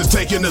 Life lessons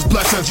taken as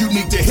blessings. You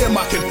need to hear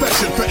my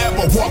confession.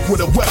 Forever walk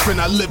with a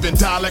weapon. I live and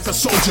die like a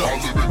soldier.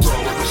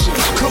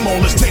 Come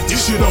on, let's take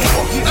this shit over.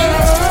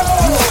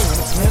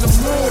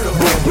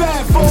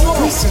 Bad for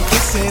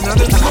this ain't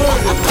under the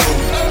murder.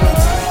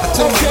 I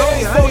told my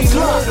lawyer I ain't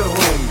murder,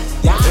 homie.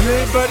 And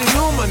everybody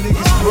know my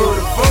niggas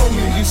murder for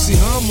me. You see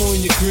Homo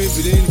in your crib,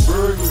 it ain't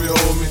burglary,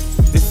 homie.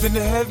 They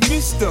finna have me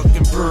stuck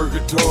in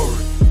purgatory.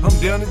 I'm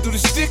down to do the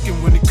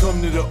sticking when it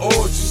come to the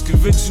orgies.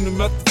 Conventional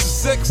methods of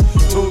sex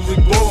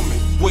totally bore me.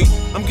 Wait,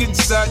 I'm getting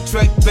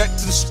sidetracked back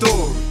to the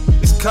story.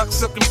 This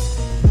cocksucking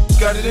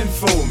got it in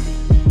for me.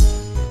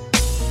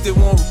 They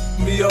won't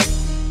me up.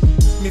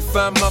 Me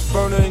find my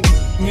burner and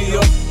me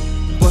up.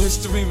 But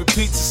history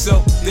repeats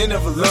itself, they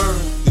never learn.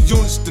 The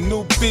units, the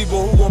new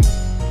people who gon'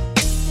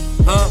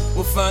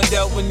 we'll find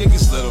out when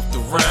niggas let off the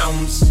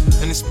rounds.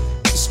 And it's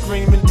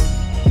screaming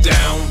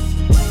down,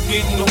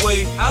 getting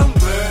away. I'll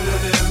murder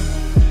them,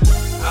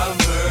 I'll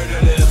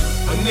murder them.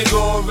 A nigga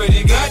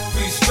already got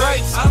 3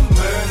 stripes. I'll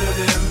murder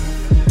them,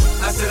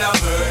 I said I'll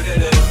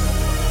murder them.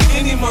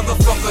 Any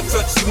motherfucker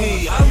touch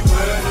me, I'll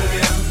murder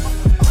them,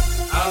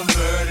 I'll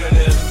murder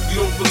them. You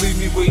don't believe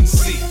me, wait and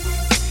see.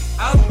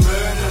 I'll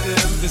murder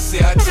them. They say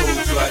I told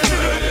you I'd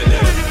murder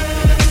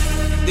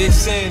them. They're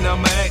saying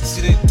I'm an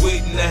accident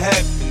waiting to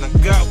happen. I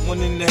got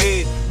one in the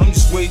head, I'm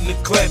just waiting to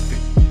clap it.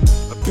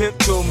 A pimp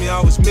told me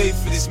I was made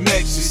for this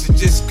match. She said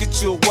just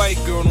get you a white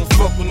girl, don't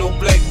fuck with no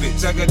black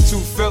bitch. I got 2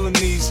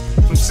 felonies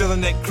from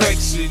selling that crack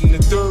shit, and the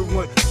 3rd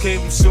one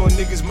came from showing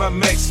niggas my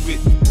max spit.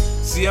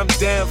 See, I'm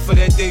down for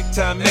that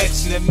daytime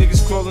action. Have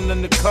niggas crawling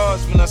under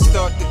cars when I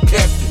start the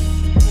captain.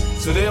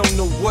 So they don't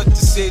know what to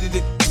say to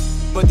the,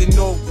 but they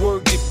know if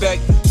word get back,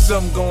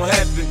 something gon'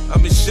 happen.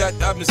 I've been shot,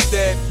 I've been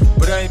stabbed,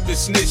 but I ain't been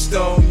snitched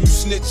on. You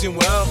snitching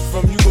where I'm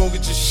from, you gon'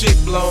 get your shit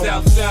blown.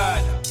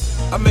 Southside,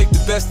 I make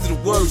the best of the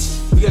worst.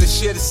 We gotta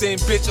share the same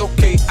bitch,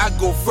 okay, I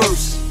go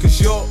first.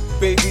 Cause your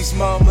baby's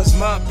mama's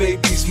my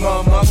baby's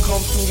mama. I come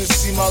through to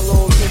see my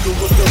little nigga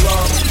with the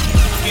llama.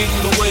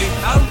 Getting away,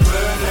 I'll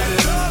murder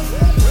them,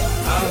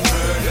 I'll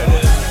murder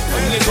them. A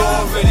nigga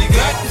already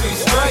got 3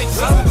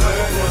 stripes, I'll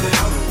murder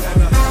them,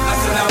 I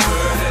said I'll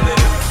murder them.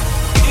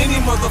 Any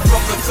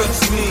motherfucker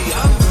touch me,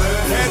 I'll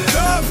murder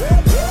them,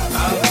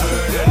 I'll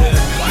murder them.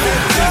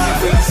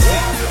 Wait and see.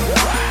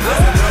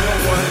 Another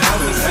one, I'm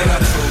gonna say I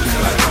told you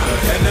I'd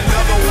murder. And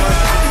another one,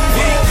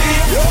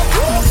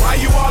 why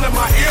you all in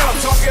my ear?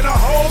 Talking a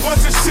whole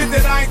bunch of shit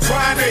that I ain't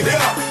trying to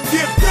hear.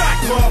 Get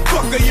back,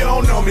 motherfucker, you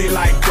don't know me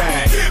like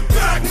that. Get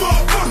back,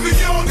 motherfucker,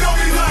 you don't know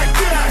me like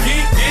that.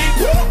 Geek,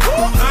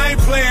 I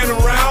ain't playing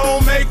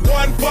around. Make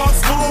one false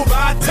move,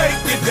 I take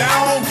you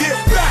down. Get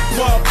back,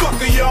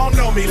 motherfucker, you don't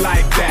know me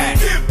like that.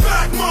 Get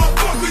back,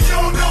 motherfucker, you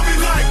don't know me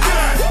like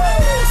that.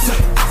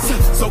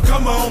 So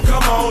come on,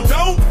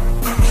 don't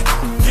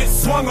get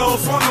swung on.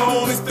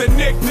 It's the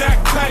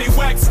knick-knack,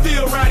 paddywhack,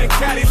 still riding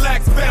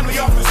Cadillacs. Family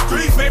off the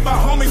street, made my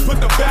homies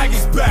put the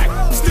baggies back.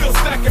 Still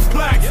stacking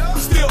plaques,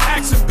 still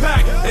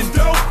action-packed. And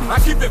dope, I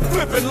keep it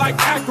flipping like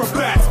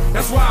acrobats.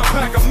 That's why I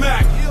pack a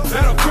Mac,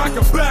 that'll crack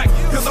a back.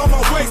 Cause on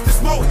my waist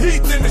is more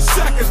heat than the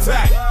Shack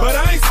Attack. But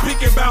I ain't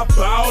speaking about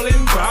ballin',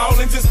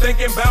 just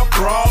thinking about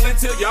brawling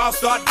till y'all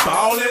start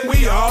ballin'.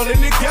 We all in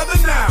together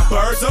now,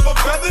 birds of a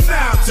feather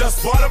now.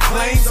 Just bought a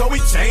plane, so we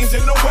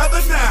changing the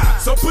weather now.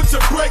 So put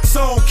your brakes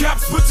on,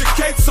 caps, put your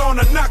capes on,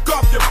 and knock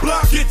off your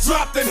block. Get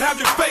dropped and have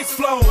your face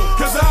flown.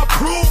 Cause I'll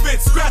prove it,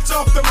 scratch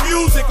off the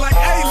music like,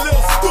 hey,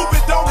 little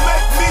stupid, don't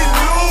make me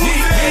lose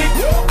it.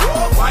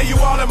 Why you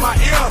all in my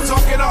ear,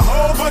 talking a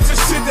whole bunch of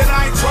shit that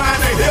I ain't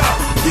trying to hear?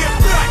 Get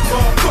back,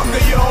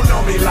 motherfucker, you don't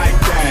know me like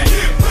that.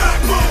 Get back,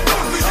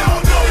 motherfucker, you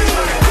don't know me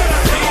like that.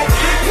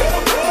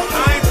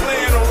 I ain't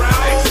playing around.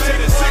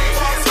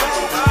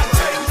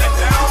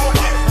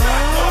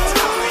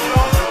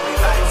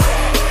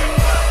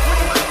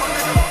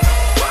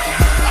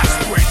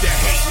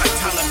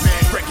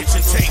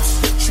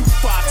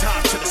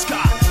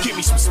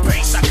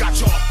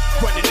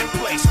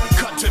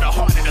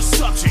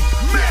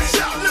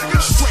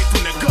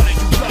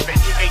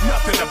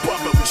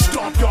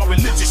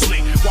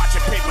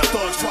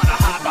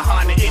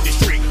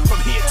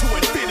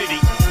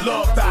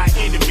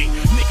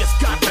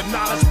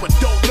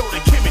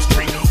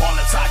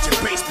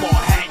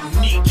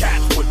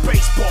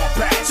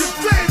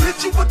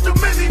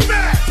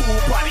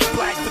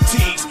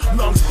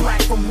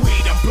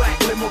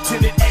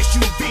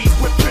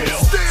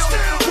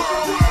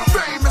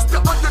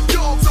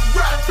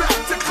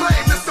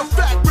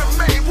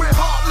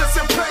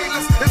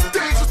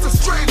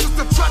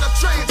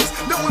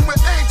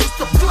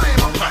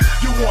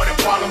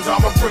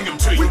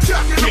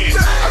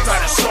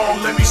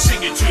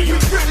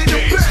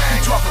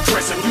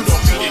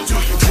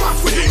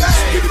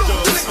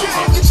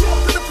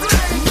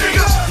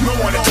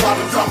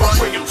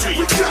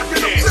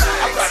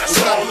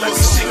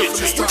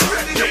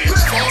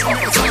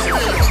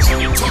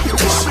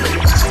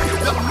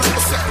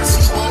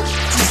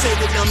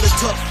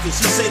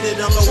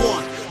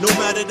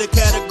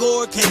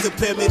 Lord, can't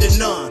compare me to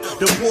none.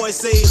 The boy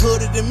say he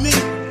hooded than me,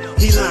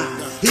 he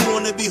lying. He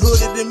wanna be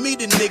hooded than me,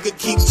 the nigga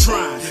keep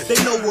trying. They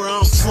know where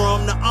I'm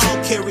from, now I don't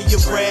carry a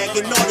brag.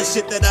 And all the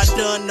shit that I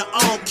done, now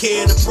I don't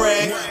care to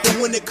brag. But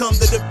when it comes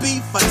to the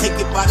beef, I take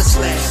it by the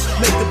slash.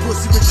 Make the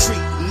pussy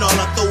retreat, and all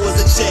I throw is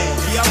a jab.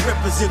 Yeah, I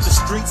represent the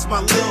streets,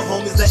 my little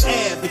homies the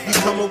Av. If you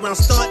come around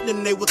stunting,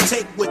 then they will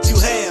take what you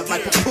have.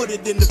 Like to put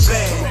it in the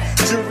bag,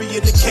 jury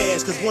in the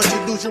cash. Cause once you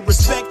lose your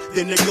respect,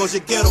 then there goes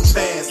your ghetto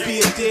pass.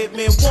 Be a dead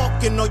man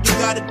walking, all you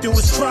gotta do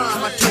is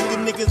crime. I told the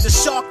niggas to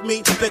shark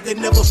me, bet they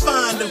never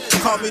find them.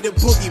 Call me the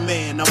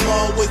boogeyman, I'm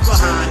always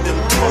behind them.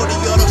 40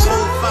 or the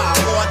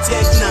 45, or I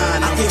take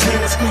 9. I can hear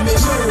them screaming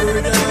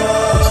murder.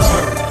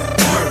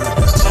 Murder.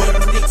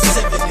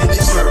 187 and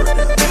it's murder.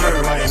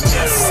 Murder. I am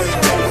messing.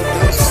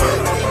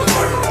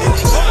 You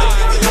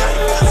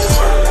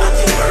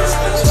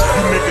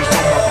niggas know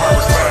my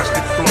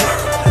pyroclastic flow.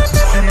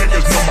 You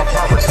niggas know my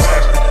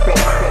pyroclastic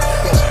flow.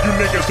 You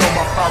niggas know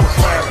my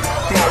pyroclastic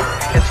flow.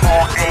 It's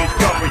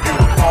R-A-W,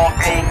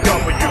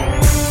 R-A-W.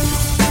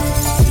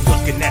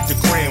 Looking at the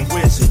Grand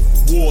Wizard,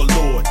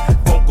 Warlord,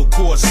 vocal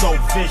cords so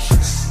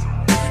vicious.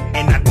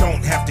 And I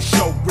don't have to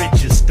show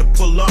riches to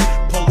pull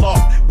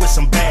off with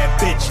some bad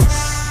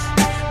bitches.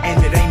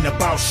 And it ain't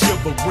about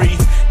chivalry,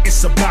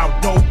 it's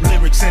about dope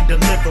lyrics and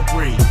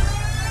delivery.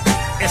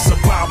 It's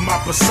about my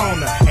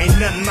persona. Ain't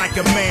nothing like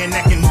a man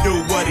that can do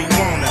what he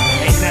wanna.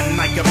 Ain't nothing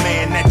like a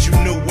man that you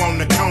knew on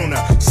the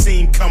corner.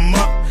 Seen come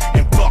up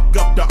and fuck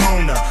up the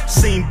owner.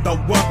 Seen throw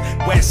up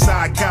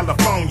Westside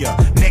California.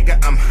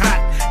 Nigga, I'm hot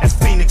as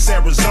Phoenix,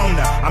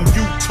 Arizona. I'm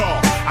Utah,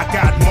 I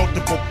got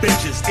multiple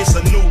bitches. It's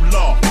a new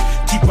law.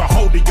 Keep a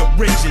hold of your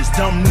riches.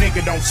 Dumb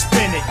nigga, don't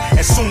spin it.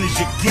 As soon as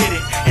you get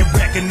it and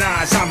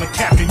recognize I'm a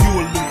captain,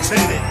 you a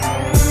lieutenant.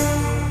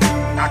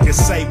 I can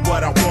say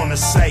what I wanna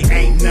say,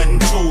 ain't nothing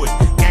to it.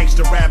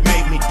 Gangsta rap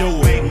made me do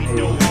it.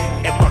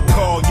 If I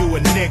call you a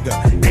nigga,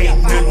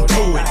 ain't nothing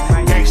to it.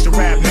 Gangsta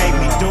rap made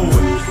me do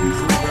it.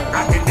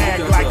 I can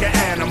act like an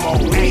animal,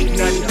 ain't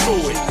nothing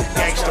to it.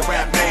 Gangsta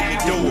rap made me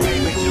do it.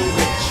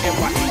 If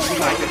I eat you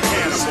like a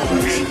cannibal,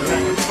 ain't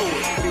nothing to it.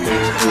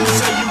 You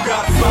say you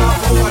got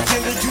 5 on my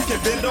tender, you can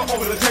bend her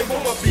over the table,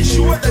 but be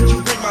sure that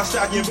you bring my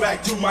stallion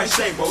back to my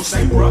stable.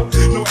 Say, bruh,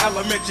 no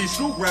elementary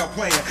school round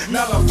playing,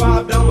 not a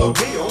 $5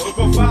 bill,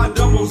 but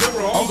 500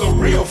 on the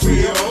real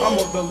field. I'm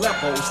of the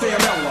level, stay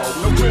mellow,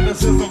 no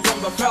criticism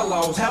from the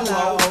fellows.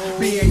 Hello,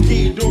 being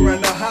key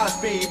during the high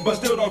speed, but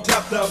still don't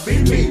tap the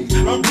BP.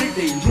 I'm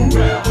DD, Drew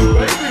Rap,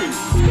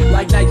 baby.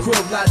 Like night crew,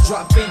 I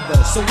drop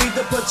fever. So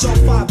either put your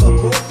fiber,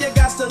 or you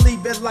got to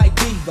leave it like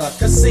Diva.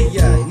 Cause see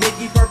ya,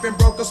 Nicky Perpin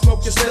broke a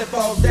smoke your slip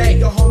all day.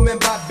 Go home and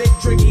buy Big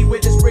Tricky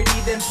with his pretty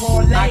then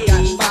parlay. I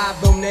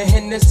got 5 on the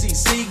Hennessy,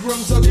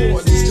 Seagrams or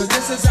Gordons. Cause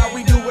this is how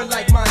we do it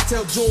like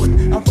Montel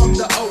Jordan. I'm from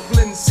the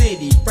Oakland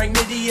City. Frank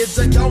Nitty is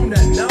a donut.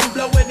 I'm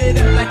blowing it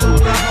up like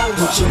Oklahoma.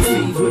 Put your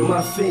feet with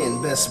my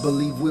fin, best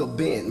believe we'll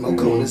bend. More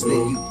corners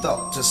than you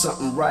thought. To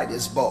something right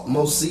is bought.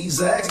 Most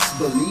Czaks,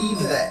 believe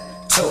that.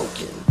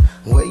 Token.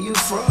 Where you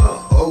from?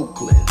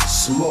 Oakland,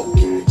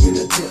 smoking. In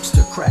attempts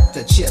to crack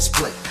the chest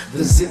plate.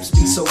 The zips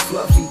be so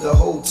fluffy, the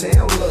whole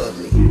town love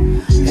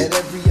me. At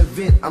every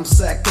event, I'm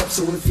sacked up,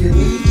 so if you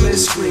need,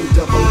 let's scream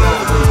double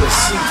R when you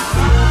see.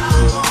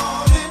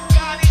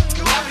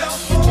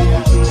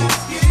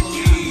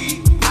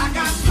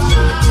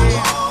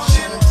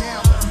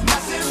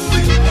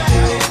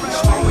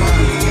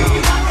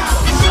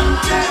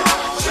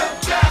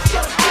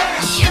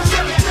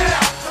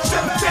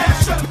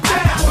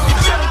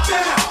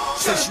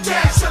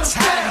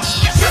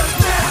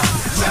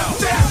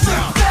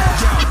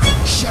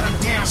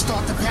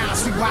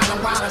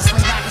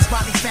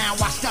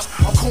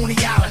 Coney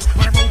Island,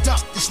 when I rolled up,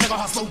 this nigga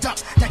heart slowed up.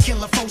 That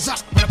killer froze up.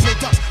 When I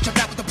pulled up,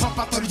 jumped out with the pump,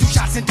 I 32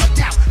 shots and ducked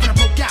out. When I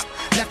broke out,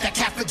 left that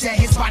cat for dead,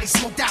 his body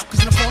smoked out.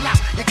 Cause in the fallout,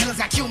 that killers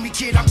got killed me,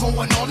 kid, I'm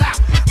going all out.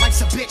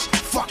 Life's a bitch,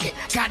 fuck it,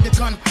 got the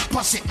gun,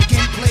 bust it. The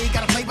gameplay,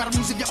 gotta play by the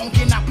rules of your own,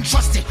 cannot be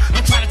trusted.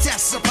 Don't try to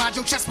test, surprise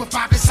your chest with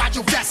 5 inside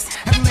your vest.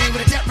 Every lane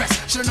with a death rest,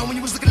 should've known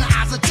when you was looking in the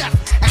eyes of death.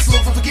 Ask the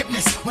Lord for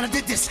forgiveness, when I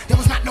did this, there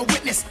was not no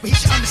witness. But he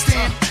should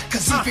understand,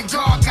 cause even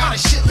God got a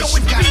shit list,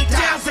 you gotta die.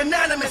 Down's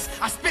anonymous,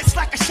 I spit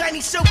like a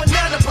shiny silver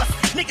nonibus.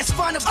 Niggas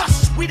fond of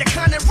us, we the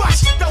kind that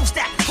rush. Those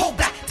that hold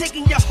back,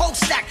 taking your whole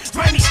stack.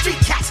 Grimy street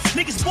cats,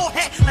 niggas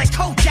bullhead like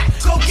Kojak.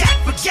 Kojak,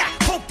 forget,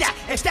 poke that.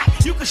 If that,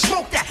 you can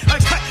smoke that.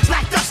 Uncut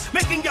black dust,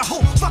 making your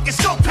whole fucking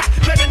skull pack.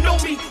 Better know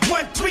me,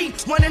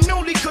 1-3, one and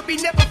only. Could be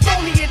never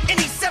phony in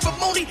any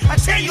ceremony. I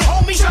tell you,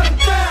 homie, shut him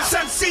down.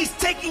 Sun sees,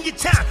 taking your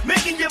time,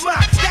 making your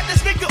mind. Got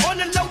this nigga on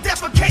the low,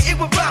 defecating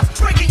with rhymes,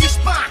 breaking your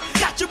spine.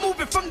 Got you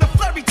moving from the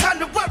flurry, time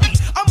to worry.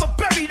 I'ma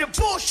bury the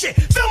bullshit,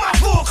 fill my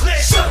full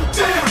clip. Shut him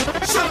down,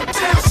 shut him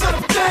down, shut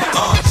him down.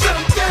 Shut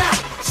him down,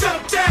 shut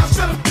him down,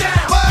 shut him down.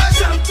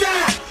 Shut him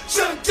down,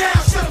 shut him down,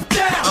 shut him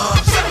down.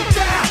 Shut him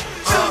down,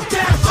 shut him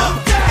down, shut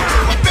him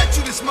down. I bet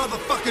you this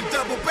motherfucking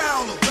double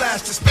barrel will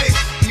blast his face.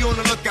 be on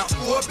the lookout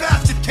for a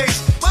basket case.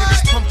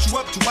 Niggas pumped you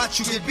up to watch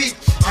you get beat.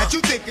 Had you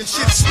thinking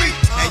shit's sweet,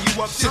 now you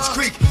up shit's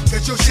creek,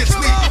 cause your shit's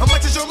weak. How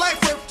much is your life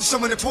worth to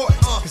someone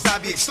important? Cause I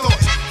be extorted,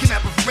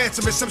 kidnapping for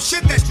ransom is some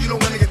shit that you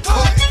don't wanna get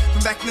caught.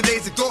 From back in the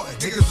days of Gordon,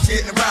 niggas was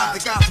getting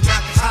robbed. The guy from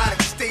Yonkers high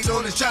that stayed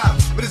on his job,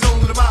 but his own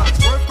little mile.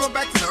 It's worth going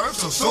back to the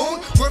earth so soon,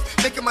 worth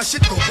making my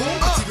shit go boom.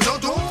 Until you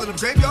don't do it for them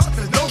graveyard,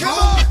 there's no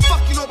room.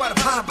 Fuck you know about a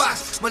pine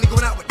box, money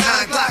going out with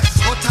 9 Glocks.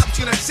 On top of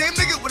you, that same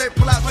nigga when they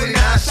pull out 29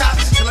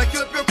 shots. Till I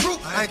kill up your crew,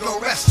 I ain't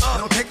gon' rest. It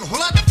don't take a whole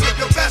lot to fill up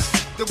your vest.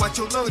 Then watch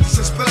your lungs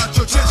just spill out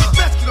your chest. You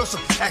best get on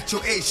some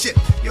actual A shit.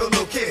 Yo,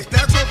 no kids,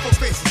 that's grown for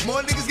faces.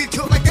 More niggas get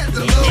killed like that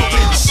than a little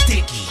bitch.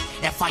 Sticky,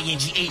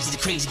 F-I-N-G-H, the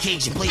crazy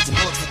Cajun, blazing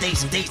bullets for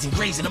days and days and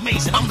grazing,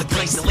 amazing. I'm the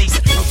glazing,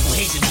 laser, purple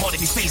hazing, hard to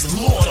be phasing.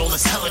 Lord, all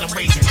this hell and I'm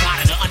raising.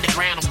 God in the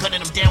underground, I'm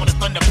gunning them down with a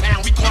thunder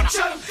pound. We caught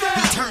him.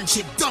 He turned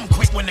shit dumb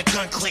quick when the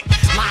gun click.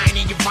 Lying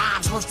in your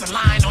rhymes, worse than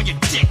lying on your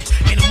dick.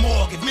 In the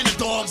morgue, if men are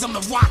dogs, I'm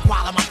the rock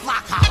while I'm a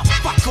flock holler.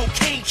 Fuck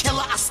cocaine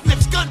killer, I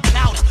sniff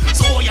gunpowder.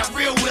 So all y'all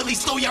real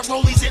willies, throw your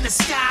rollies in the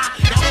sky.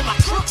 Now all my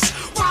crooks,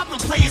 rob them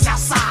players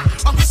outside.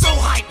 I'm so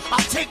hype, I'll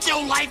take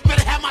your life,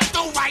 better have my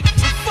dough right.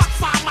 And fuck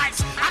 5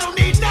 mics, I don't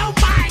need no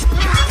mic.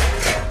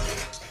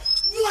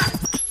 What?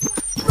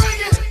 Bring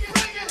it!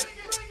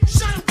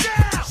 Shut him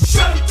down!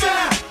 Shut him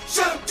down!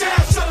 Shut him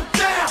down! Shut him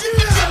down!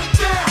 Shut him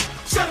down!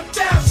 Shut him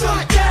down! Shut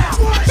him down!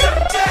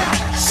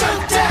 Shut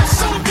him down!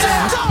 Shut him down! Shut him down!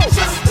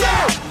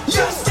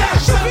 Shut him down!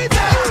 Shut him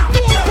down!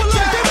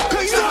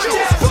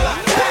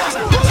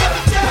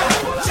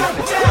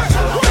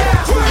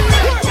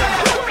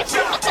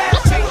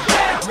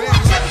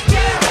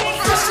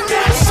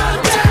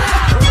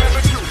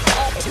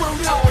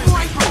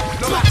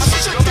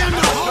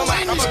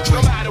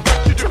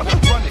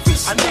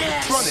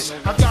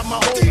 I got my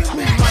whole crew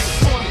right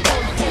on it.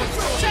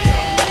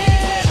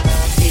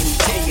 Any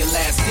day your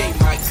last day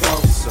might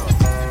come, so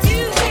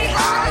you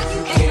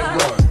can't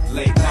run.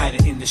 Late night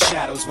and in the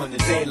shadows when the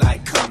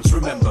daylight comes.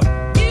 Remember,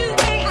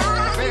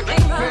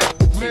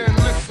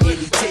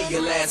 any day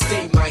your last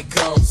day might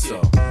come,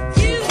 so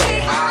you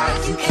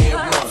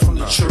can't run from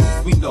the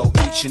truth. We know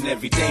each and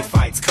every day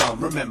fights come.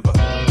 Remember.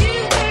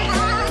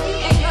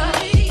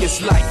 It's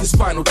life, it's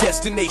final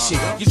destination.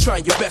 You're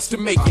trying your best to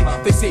make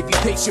it. They say be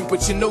patient,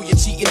 but you know you're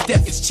cheating.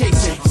 Death is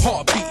chasing.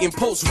 Heart beating,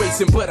 pulse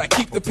racing, but I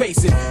keep the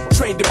pacing.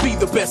 Trained to be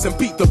the best and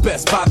beat the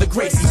best by the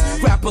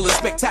gracies. Rapper is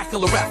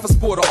spectacular, rap for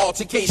sport or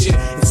altercation.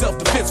 In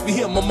self-defense, we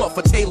hear my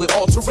for tailored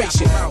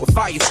alteration. With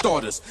fire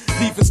starters,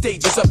 leaving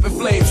stages up in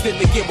flames.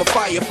 Then again with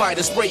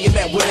firefighters spraying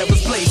at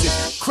whatever's blazing.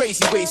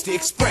 Crazy ways to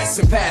express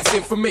and pass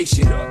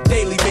information.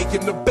 Daily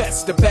making the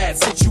best of bad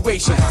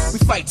situations. We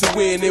fight to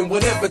win in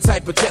whatever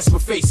type of test we're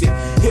facing.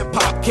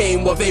 Hip-hop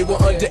came while they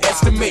were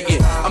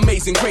underestimating.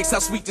 Amazing grace, how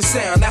sweet the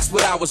sound, that's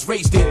what I was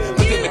raised in.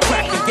 But then the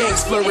crack and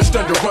gangs flourished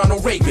under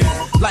Ronald Reagan.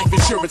 Life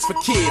insurance for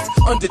kids,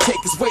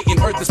 undertakers waiting.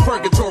 Earth is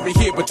purgatory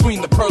here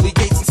between the pearly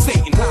gates and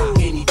Satan.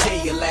 Any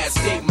day your last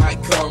day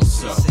might come,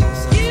 so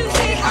you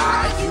can't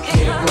hide, you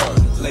can't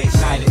run. Late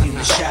night and in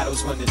the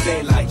shadows when the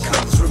daylight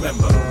comes.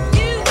 Remember,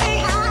 you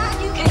can't hide,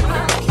 you can't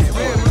run.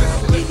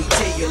 Any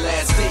day your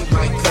last day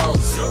might come,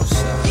 so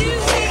you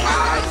can't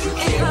hide, you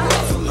can't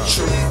run from the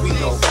truth. We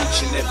know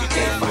each and every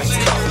day might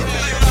come.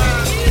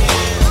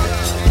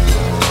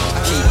 I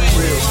keep it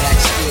real, back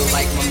still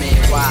like my man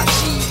YG.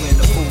 When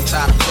the fool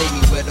try to play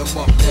me with them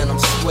up, then I'm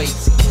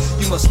swayzy.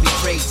 You must be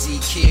crazy,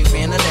 kid,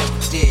 man, I never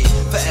did.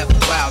 Forever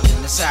wild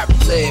in this how we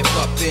live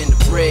up in the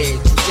bridge.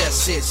 You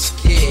just sit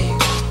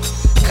scared.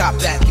 Cop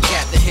back the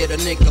cat to hit a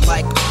nigga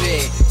like a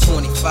bed.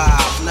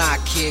 25, nah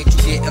kid,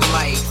 you getting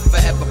light.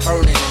 Forever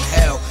burning in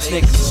hell,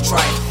 niggas is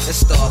trite.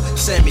 It's the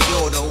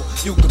semi-auto,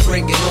 you can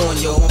bring it on,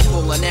 yo. I'm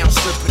pulling out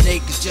stripping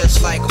niggas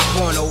just like a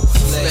porno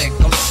flick.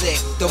 I'm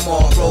sick, them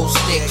all roll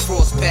stick.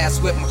 Cross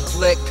paths with my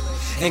click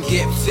and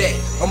get fit.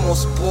 I'm on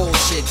some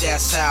bullshit,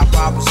 that's how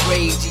I was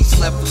raised. Each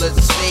level is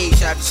a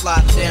stage, I just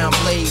slide down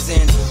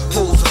blazing.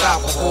 Pools of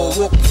alcohol,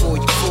 walk before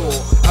you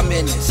fall. I'm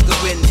in this, the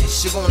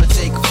witness, you're gonna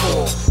take a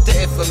fall.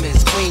 The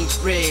infamous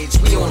Queensbridge,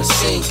 we on the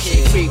scene,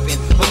 kid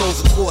creeping. Balloons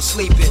of course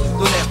sleeping,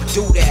 don't ever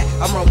do that.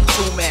 I'm running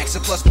with 2 max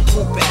and plus my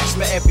poop backs.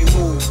 My every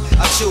move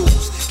I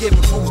choose, giving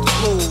fools the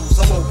blues.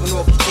 I'm open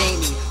off the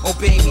Danny,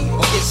 obey me,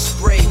 or get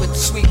sprayed with the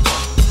sweeper.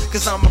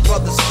 Cause I'm my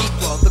brother's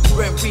keeper, the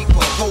Grim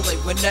Reaper. Roll it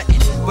with nothing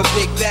but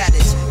big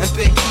baddest and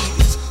big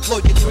heaters.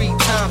 Blow you 3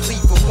 times,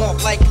 leave a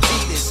womp like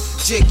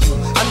Adidas. Jig you,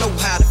 I know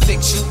how to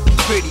fix you.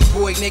 Pretty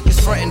boy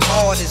niggas frontin'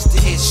 hard is the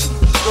issue.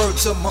 Word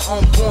to my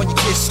unborn, you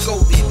get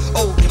scolded,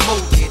 old and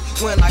molded.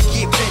 When I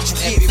get bent,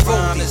 you get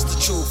rolled. Is the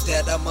truth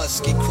that I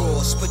must get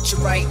crossed. Put you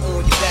right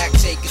on your back,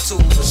 take it to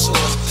the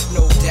source.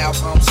 No doubt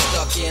I'm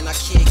stuck in, I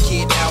can't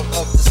get out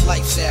of this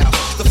lifestyle.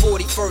 The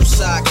 41st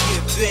side,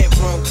 get bent,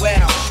 run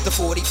wild. The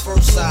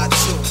 41st side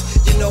too.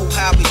 You know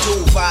how we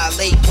do,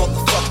 violate,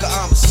 motherfucker,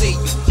 I'ma see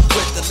you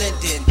with the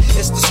Linden.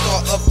 It's the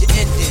start of your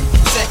ending,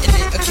 setting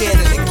it again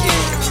and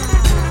again.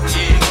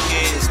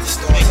 Yeah, it's the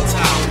start of the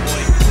town,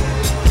 boy.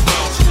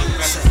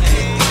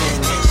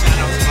 Shout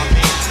out to my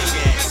man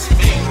T-Ass.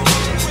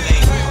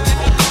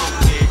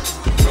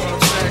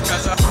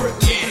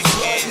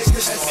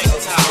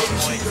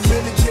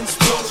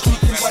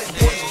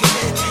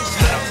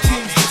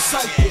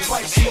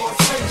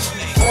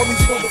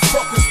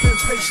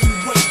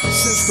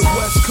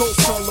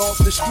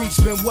 The streets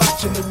been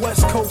watching, the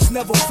West Coast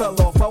never fell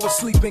off. I was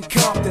sleeping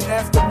Compton,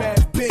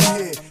 aftermath been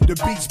here. The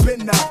beats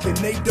been knocking,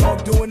 Nate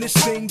Dogg doing this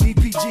thing,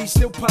 DPG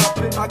still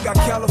popping. I got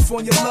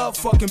California love,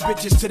 fucking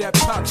bitches to that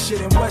pop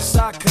shit. And West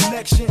Side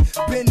Connection,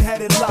 been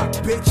had it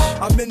locked, bitch.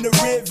 I'm in the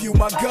rear view,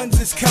 my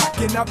guns is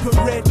cocking. I put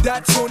red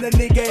dots on a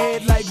nigga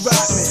head like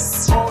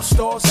Rodman. All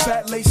stars,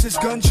 fat laces,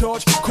 gun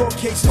charge, court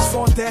cases,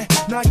 fought that.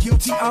 Not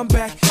guilty, I'm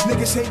back.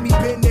 Niggas hate me,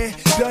 been there,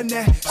 done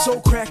that. So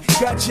crack,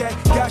 got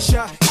jacked, got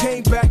shot,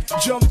 came back,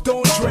 jumped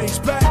on Dre's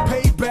back,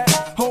 payback.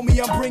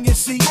 Homie, I'm bringing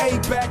CA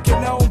back,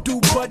 and I don't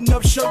do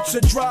button-up shirts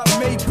or drop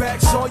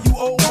Maybachs. All you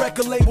old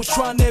record labels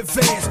trying to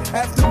advance.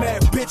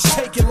 Aftermath, bitch,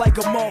 take it like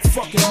a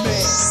motherfucking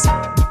man.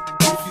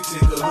 If you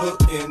take a look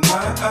in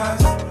my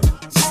eyes,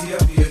 you see I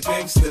be a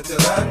gangster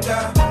till I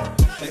die.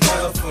 The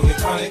California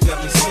chronic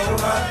got me so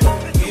high.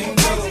 Ain't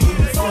telling where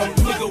you from,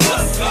 nigga,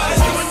 what's up?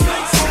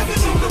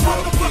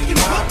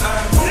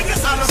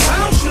 Niggas out of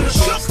bounds, should've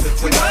shook.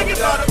 We banging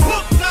by the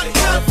book, not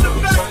got the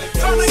back.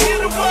 Trying to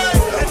get away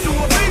and do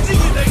amazing.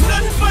 It ain't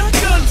nothing but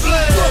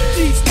gunplay. Fuck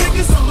these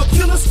niggas, I'm a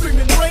killer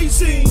screaming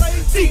racing.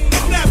 Deep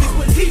nabbies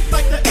with heat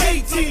like the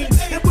 18.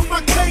 And with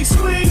my case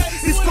swing,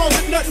 it's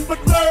causing nothing but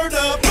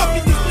murder.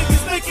 Fucking these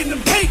niggas making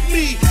them hate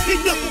me.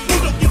 Enough of we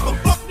don't give a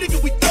fuck, nigga,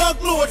 we thug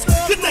lords.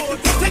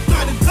 Connected with Tech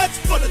 9 and Hutch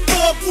for the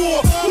thug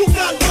war. Who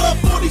got love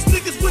for these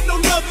niggas with no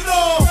love at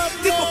all?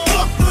 Give a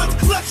fuck, guns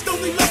clutched,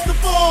 only left the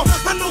ball.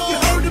 I know you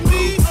heard of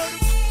me,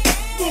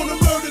 wanna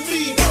murder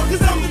me.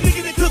 Cause I'm the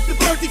nigga that cooked the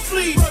birthday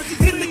flea.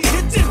 In the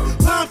kitchen,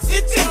 palms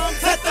itching.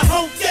 At the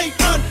home gate,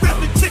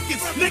 unwrapping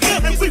chickens, nigga.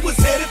 And we was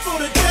headed for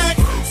the jack.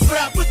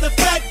 Strapped with the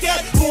fat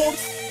cat, boom.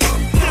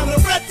 Down the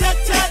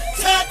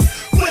rat-tat-tat-tat.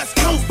 West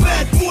Coast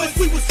bad boys,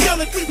 we was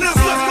yelling. Now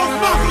West Coast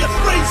Mafia,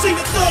 raising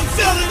the thug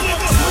selling,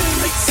 nigga.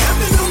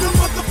 187 on the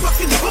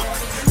motherfucking hook.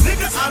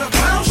 Nigga out of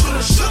bounds,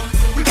 should've shook.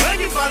 We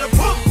banging by the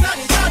book, not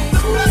shot in the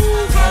back.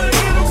 Trying to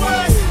get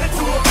away and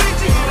do a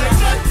BG, it ain't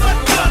nothing but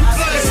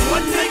gunplay.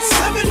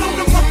 187 on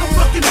the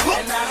motherfucking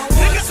hook.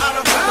 Nigga out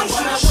of bounds,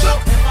 should've shook.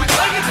 We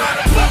banging by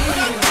the book,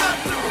 not shot in the back.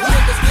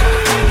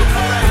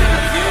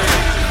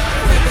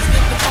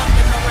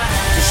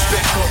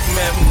 Respect come from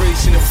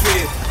admiration and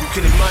fear. You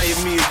can admire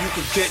me or you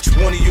can catch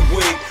one of your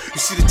way. You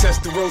see the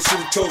tester roast to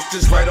the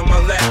toasters right on my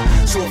lap.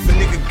 So if a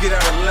nigga get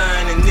out of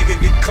line and nigga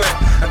get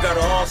clapped, I got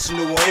an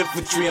arsenal on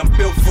infantry. I'm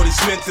built for this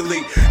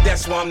mentally.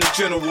 That's why I'm the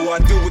general. I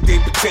do what they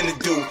pretend to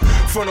do.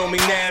 Front on me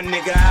now,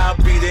 nigga, I'll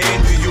be the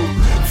end of you.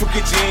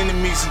 Forget your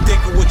enemies and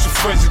think of what your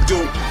friends will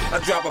do. I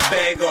drop a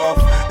bag off,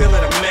 they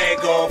let a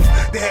mag off.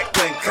 The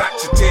heckling cock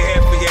should tear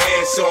half of your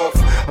ass off.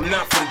 I'm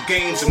not for the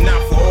games, I'm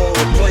not for all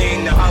the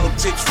playing. The hollow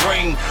tips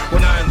ring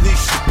when I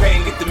unleash the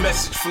pain. Get the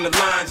message from the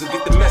lines or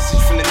get the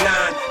message from the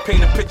nine.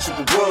 Paint a picture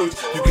with words,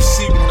 you can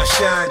see me when I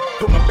shine.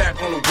 Put my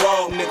back on the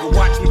wall, nigga,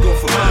 watch me go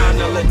for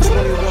mine. I let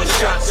 21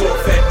 shots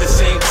off at the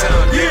same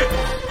time, yeah.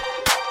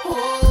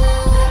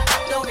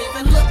 Don't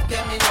even look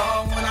at me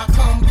wrong when I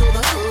come through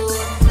the hood.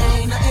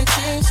 Ain't nothing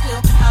changed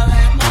still, I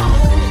like my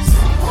homies.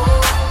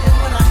 And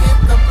when I hit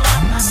the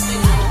block, I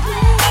still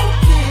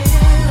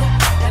kill.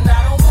 And I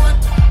don't want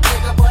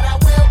nigga, but I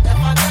will if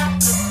I got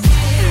to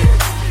kill.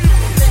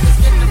 Niggas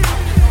get the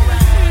fucking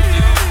around.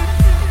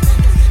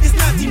 It's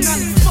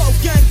 1994,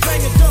 gang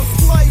banging done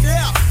played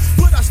out.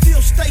 But I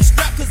still stay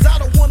strapped cause I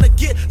don't wanna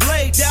get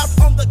laid out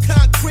on the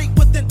concrete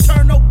with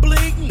internal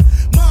bleeding.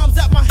 Mom's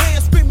out my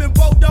hands screaming,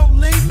 whoa, don't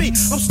leave me.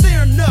 I'm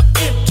staring up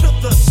into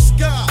the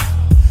sky,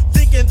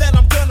 thinking that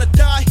I'm gonna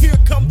die. Here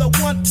come the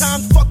one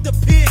time, fuck the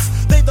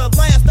pigs. They the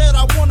last that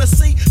I wanna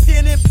see.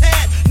 Pen and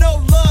pad,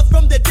 no love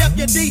from the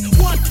deputy.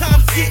 One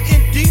time's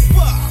getting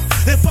deeper.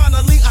 And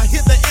finally I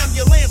hear the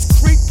ambulance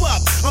creep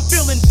up. I'm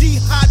feeling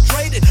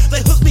dehydrated.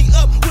 They hooked me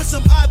up with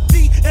some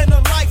IV and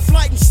a light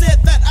flight and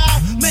said that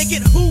I'll make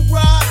it.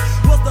 Hoorah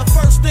was the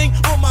first thing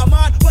on my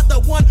mind. But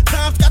the one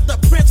time's got the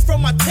prints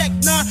from my Tech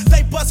 9.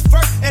 They bust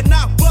first and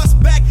I bust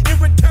back. In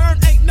return,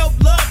 ain't no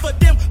love for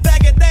them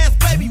bagging ass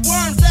baby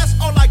worms. That's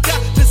all I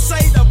got to say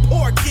to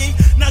Porky.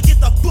 Now get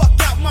the fuck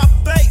out my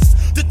face.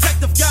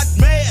 Detective got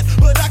mad,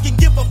 but I can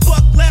give a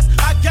fuck less.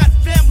 I got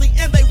family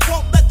and they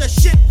won't let the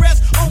shit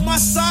rest on my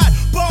side.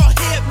 Ball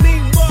head,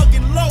 mean mug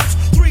and loach.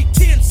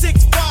 310,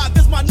 6'5"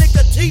 is my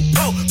nigga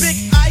T-Po. Big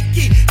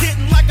Ikey,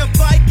 hitting like a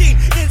Viking.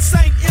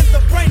 Insane in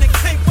the brain and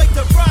can't wait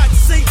to ride.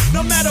 See,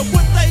 no matter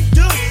what they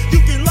do,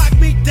 you can lock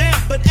me down.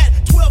 But at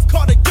 12,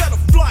 call to get a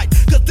flight,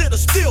 cause it'll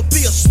still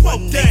be a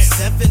smoke down.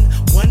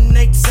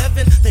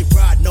 187, they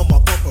riding on my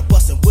bumper,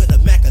 bustin' with a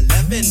Mac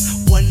 11.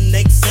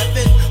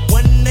 187,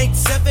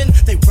 187,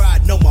 they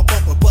riding on my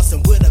bumper,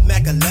 bustin' with a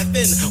Mac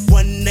 11.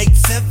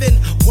 187,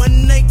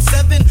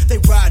 187, they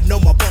riding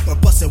on my bumper,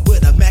 bustin'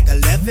 with a Mac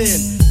 11.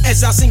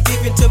 As I sink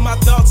deep into my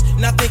thoughts,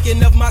 not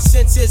thinking of my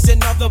senses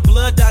and all the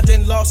blood I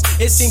done lost.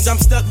 It seems I'm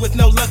stuck with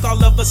no luck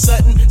all of a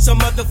sudden. Some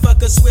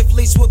motherfucker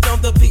swiftly swooped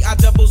on the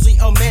P-I-double-Z.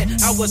 Oh man,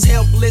 I was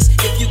helpless.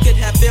 If you could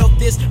have felt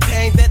this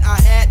pain that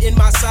I had in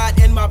my side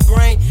and my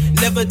brain,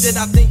 never Never did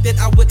I think that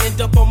I would end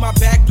up on my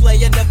back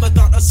play. I never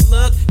thought a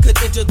slug could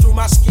enter through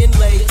my skin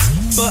layers.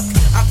 Fuck,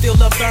 I feel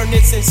a burning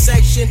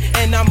sensation,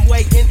 and I'm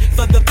waiting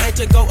for the pain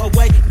to go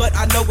away, but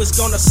I know it's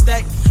gonna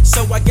stay.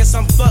 So I guess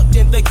I'm fucked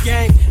in the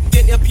game.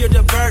 Then appeared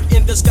a bird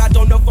in the sky,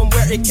 don't know from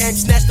where it came.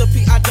 Snatched the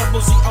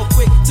P-I-double-Z-O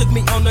quick, took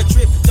me on a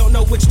trip, don't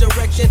know which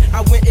direction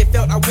I went. It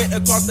felt I went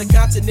across the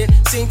continent.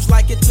 Seems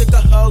like it took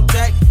a whole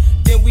day.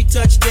 Then we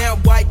touched down,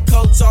 white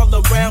coats all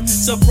around.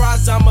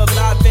 Surprised I'm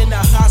alive in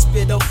a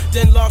hospital.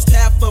 Then lost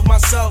half of my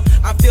soul.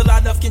 I feel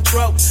out of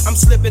control. I'm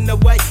slipping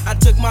away. I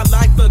took my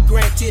life for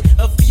granted.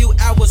 A few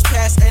hours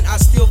passed and I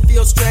still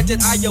feel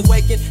stranded. I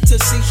awaken to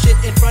see shit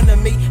in front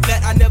of me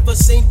that I never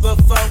seen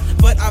before.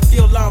 But I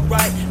feel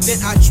alright. Then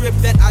I trip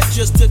that I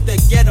just took the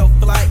ghetto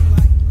flight.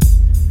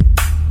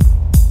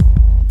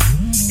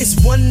 It's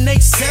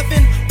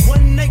 187,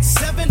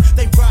 187.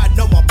 They riding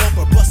on my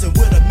bumper, bustin'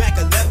 with a Mac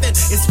 11.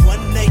 It's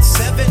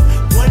 187,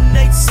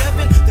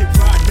 187. They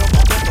riding on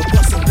my bumper,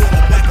 bustin' with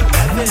a Mac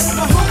 11.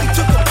 My homie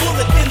took a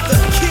bullet in the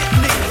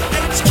kidney.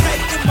 HK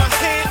in my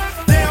hand,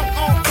 down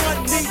on one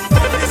knee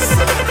on this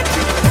side.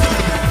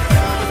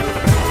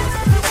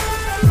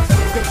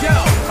 Yo,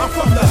 I'm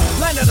from the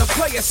land of the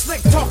players,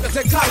 slick talkers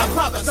and collar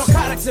poppers,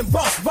 narcotics and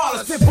boss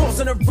ballers, pit bulls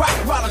and the rock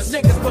rollers,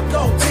 niggas with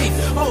gold teeth,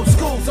 old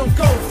schools on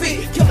gold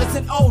feet, killers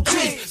and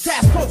OGs,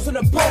 task posts in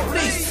the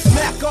police,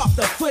 Mac off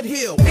the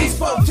foothill, East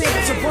 14,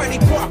 Sobrani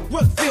Park,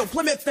 Brookfield,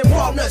 Plymouth and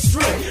Walnut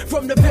Street,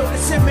 from the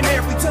building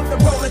seminary to the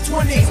rolling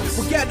 20s,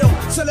 we ghetto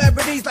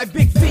celebrities like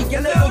Big Feet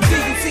and Little D,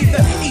 you see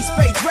the East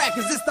Bay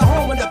Dragons, it's the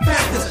home of the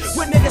Panthers,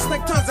 with niggas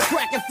like tons of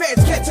crack and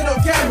feds catching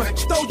on camera,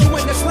 throw you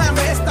in the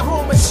slammer, it's the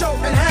home of Show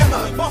and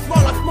Hammer,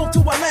 Buffalo moved to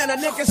Atlanta,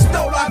 niggas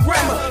stole our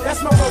grammar.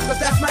 That's my Rovers,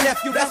 that's my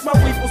nephew, that's my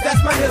Weeples,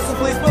 that's my Hizzle.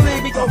 Please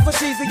believe me, go for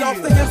cheesy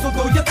off the Hizzle,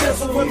 do your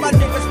thistle. When my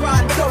niggas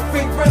riding dope,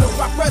 big rentals,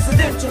 rock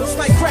residentials,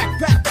 like crack,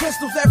 pack,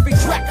 pistols, every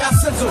track I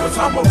sizzle. Cause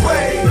I'm a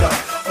raider,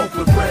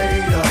 Oakland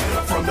Raider,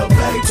 from the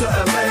Bay to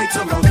LA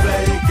to Las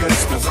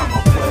Vegas. Cause I'm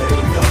a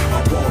player, a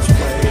boss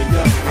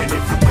player, and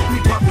if you with me,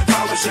 pop the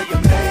collar, shake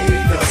your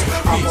neighbors.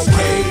 I'm a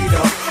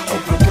raider,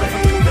 Oakland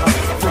Raider,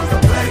 from the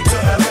Bay to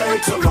LA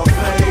to Las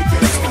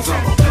Vegas. Cause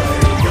I'm a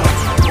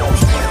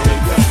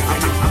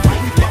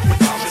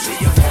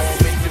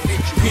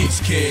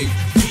Peace king,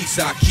 peace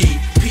I keep,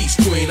 peace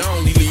queen. I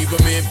only leave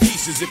them in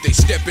pieces if they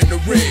step in the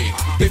ring.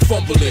 They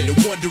fumbling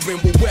and wondering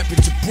what weapon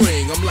to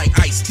bring. I'm like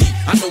Ice-T,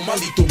 I know my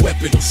lethal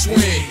weapon will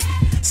swing.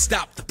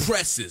 Stop the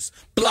presses,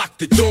 block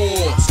the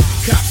doors.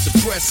 Cops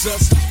suppress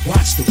us,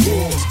 watch the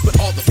roars. But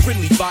all the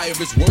friendly fire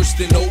is worse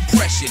than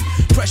oppression.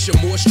 Pressure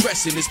more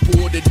stressing is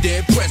poor than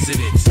dead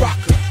presidents.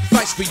 Rocker,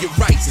 fights for your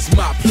rights is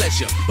my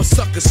pleasure. But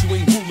suckers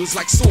swing rulers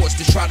like swords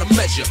to try to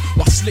measure.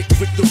 While slick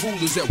grip the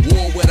rulers at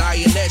war with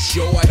INS,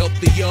 yo. I help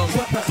the young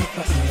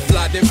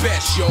fly their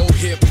best, yo.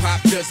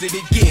 Hip-hop does it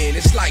again.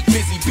 It's like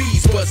busy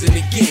bees buzzing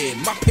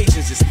again. My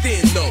patience is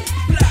thin, though.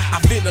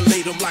 I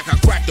ventilate them like I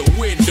crack the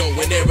window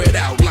and air it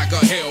out like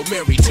a Hail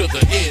Mary to the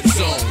end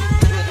zone.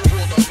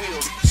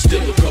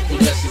 Still a couple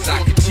lessons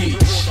I could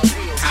teach.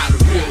 How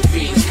the real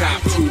fiends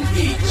cop to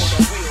each.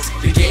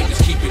 The game is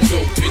keeping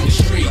dope in the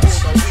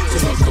streets to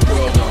help the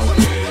world on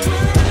good.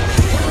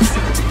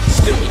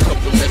 Still a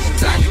couple lessons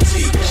I could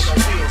teach.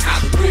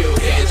 How the real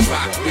heads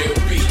rock real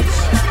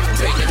beats.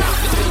 Making out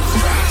the little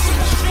rise in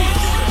the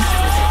streets.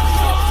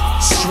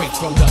 Straight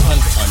from the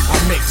under. I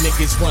make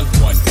niggas wonder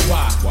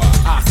why.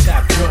 I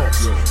tap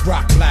jaws,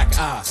 rock black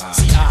eyes.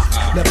 See,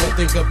 I never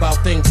think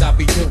about things I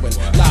be doing.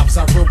 Lives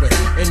I ruin,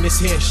 and this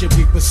here shit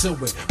we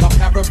pursuing. My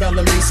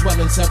parabellum be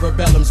swelling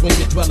cerebellums when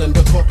you're dwelling.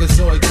 The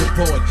Caucasoids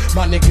report.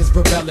 My niggas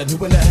rebelling.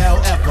 Who in the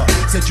hell ever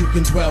said you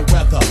can dwell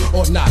whether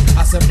or not?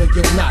 I said, but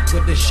you're not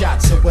with the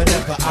shots or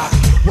whatever.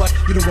 What?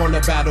 You don't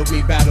wanna battle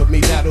me,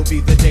 that'll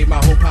be the day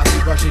my whole posse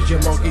rushes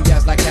your monkey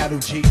ass like cattle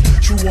G.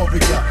 True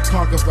warrior,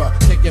 conqueror,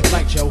 taking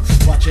flight, yo.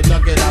 Watch it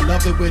nugget, I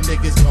love it when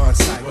niggas gone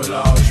sight. Well,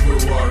 all true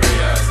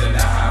warriors in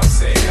the house,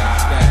 say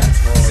hi.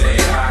 Say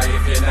hi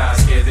if you're not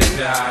scared to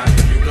die.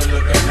 If you can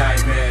look a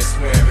nightmare,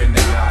 square in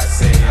the eye,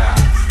 say hi.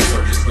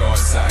 So just go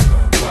inside, go.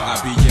 I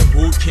be your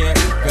boot camp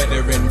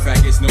veteran.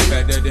 Fact, it's no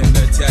better than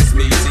the test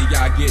me. See,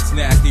 I gets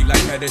nasty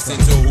like medicine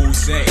to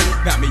Hussein.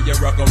 Not me, your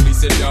rock only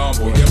Saddam.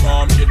 Boy, your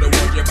mom should've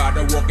warned you about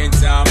the walking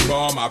time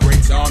bomb. I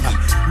break arms and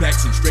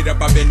necks and straight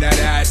up I've been that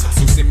ass.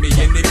 So send me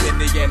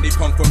any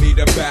punk for me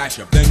to bash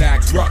up. The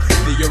axe rock,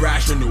 the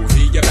irrational.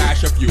 He you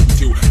bash a few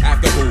too.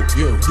 After who?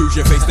 You use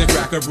your face to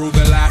crack a rule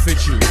and laugh at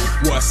you.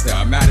 What's the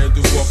matter?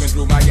 Do walking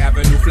through my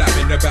avenue,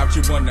 flapping about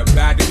you on the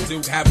battle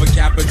to have a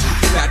capital.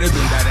 That'll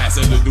do that ass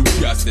a little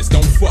justice.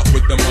 Don't fuck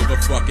with the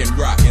motherfucking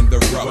rock and the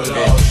rock. Well,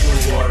 all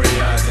true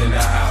warriors in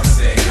the house,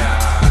 say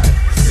hi.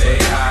 Say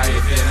hi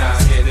if you're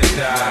not scared to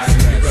die.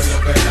 You can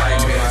look a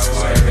nightmare,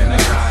 square in the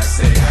eye,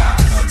 say hi.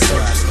 So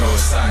just go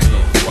inside.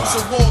 So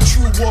all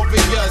true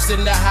warriors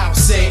in the house,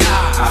 say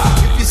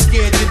hi. If you're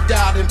scared to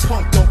die, then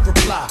punk don't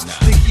reply.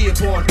 The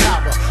year-born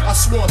power, I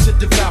sworn to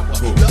devour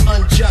the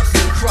unjust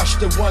and crush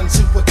the ones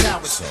who were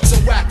cowards. So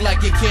act like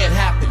it can't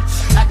happen.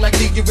 Act like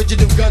the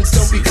original guns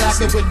don't be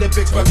clapping when the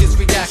big bug is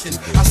reacting.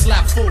 I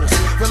slap fools,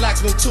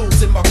 relax when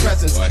tools in my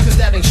presence. Cause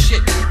that ain't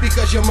shit,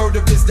 because your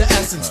murder is the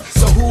essence.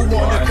 So who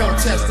wanna come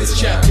test this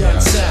champion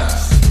sound?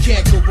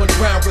 Can't go one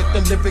round with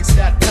them lyrics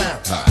that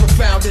pound.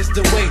 Profound is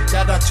the way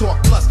that I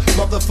talk, plus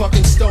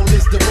motherfucking stone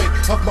is the way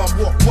of my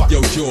walk. What?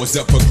 Yo, jaws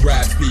up for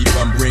grabs, beef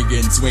I'm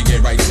bringing, swinging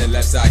right and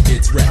left side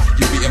gets wrecked.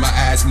 You beating my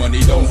ass,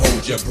 money, don't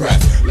hold your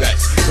breath.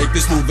 Let's take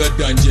this through the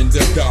dungeons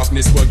of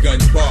darkness where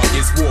guns bark.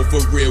 It's war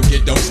for real,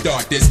 kid, don't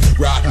start this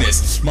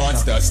rockness.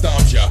 Monster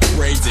stomps ya,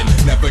 raging,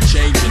 never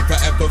changing,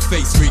 forever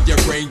face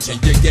rearranging.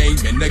 Your game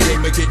in the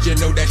game of kid, you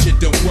know that shit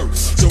don't work.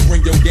 So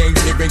bring your game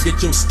here and get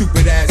your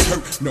stupid ass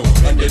hurt. No,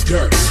 under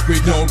dirt.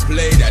 We don't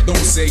play that, don't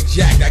say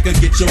jack. I could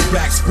get your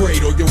back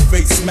sprayed or your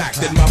face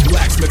smacked in my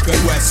black Smith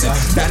 & Wesson.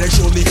 That'll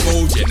surely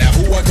fold you. Now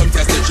who I come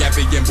test the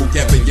champion, who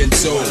champion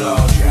soul? True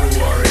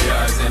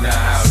warriors in the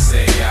house,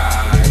 say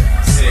aye.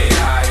 Say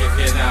aye if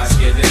you're not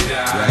scared to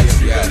die. If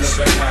you can look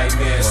a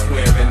nightmare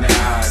square in the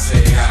eye,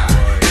 say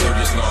aye. So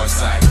just gonna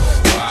psycho.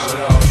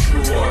 But all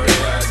true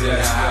warriors in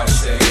the house,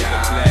 say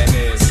aye. Plan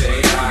is, say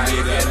aye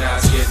if you're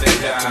not scared to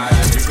die.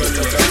 If you can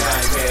look a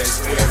nightmare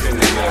square in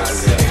the eye,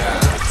 say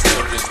aye.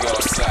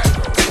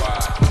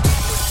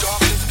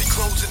 Darkness be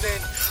closing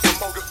in. I'm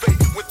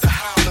motivated with the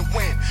howling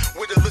wind,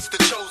 with a list of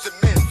chosen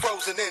men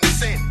frozen in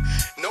sin.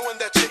 Knowing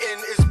that your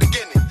end is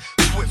beginning,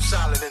 swift,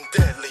 silent, and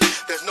deadly.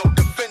 There's no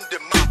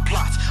defending my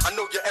plots. I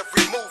know your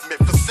every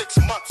movement. For 6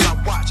 months I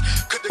watch.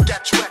 Could've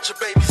got you at your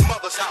baby's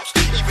mother's house,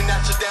 even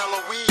at your down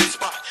low weed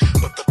spot.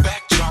 But the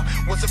backdrop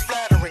wasn't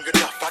flattering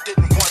enough. I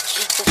didn't want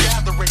people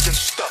gathering and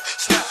stuff.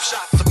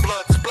 Snapshots of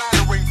blood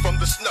splattering from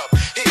the snub.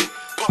 Here,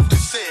 puff the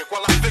cig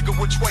while I figure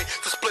which way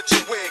to split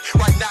your wig.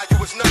 Right now you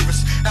was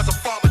nervous as a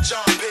farmer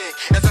John Big.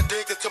 As I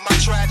dig into my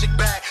tragic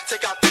bag,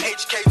 take out the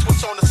HK,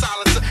 twist on the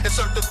silencer,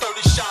 insert the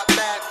 30-shot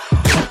mag.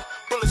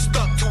 Bullet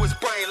stuck to his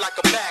brain like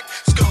a mag.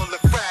 Skull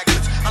and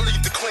fragments, I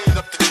leave to clean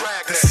up the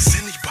drag. This is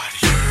anybody.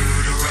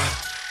 Murderer.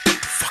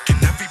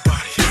 Fucking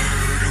everybody.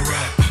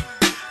 Murderer.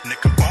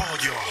 Nigga, all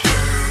y'all.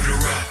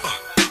 Murderer.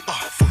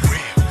 For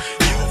real.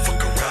 You don't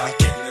fuck around and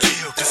get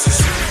killed. This is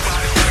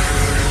anybody.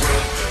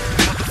 Murderer.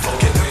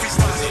 Fucking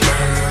everybody.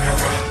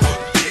 Murderer.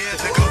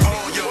 Yeah, nigga,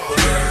 all y'all.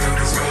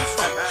 Murderer.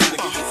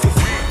 For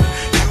real.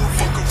 You don't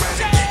fuck around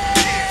and get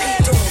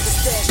killed. Throw the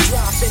stash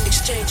drop in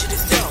exchange of the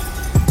dough.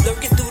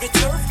 Lurking through the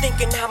turf,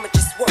 thinking how much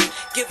it's worth.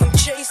 Give him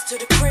chase to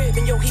the crib,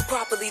 and yo, he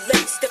properly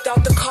laced. Stepped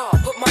out the car,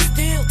 put my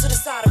steel to the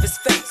side of his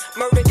face.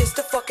 Murder is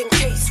the fucking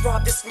case.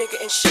 Rob this nigga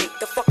and shake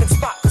the fucking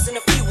spot, cause in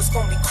a few it's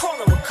gonna be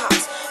crawling with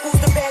cops. Who's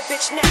the bad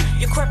bitch now?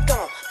 You crept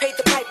on, paid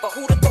the piper.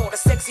 Who'da thought a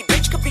sexy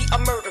bitch could be a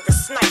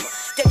murderous sniper?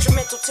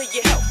 Detrimental to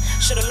your health,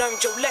 should've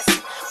learned your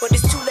lesson. But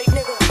it's too late,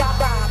 nigga,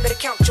 bye-bye, better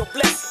count your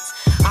blessings.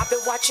 I've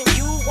been watching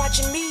you,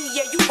 watching me,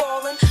 yeah, you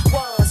ballin'.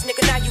 Was,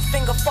 nigga, now you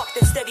finger fucked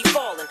and steady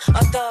falling.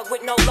 A thug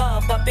with no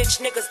love, but bitch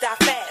niggas die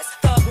fast.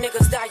 Thug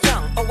niggas die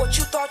young, or what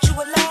you thought you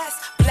would last?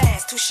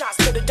 Blast, 2 shots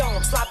to the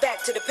dome, slide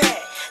back to the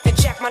pad. Then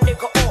jack my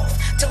nigga off,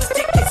 till his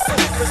dick gets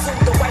soaked.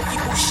 Presume the white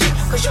people shit,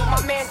 cause yo,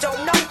 my man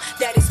don't know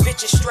that his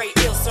bitch is straight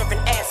ill, serving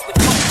ass with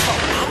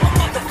coke. I'm a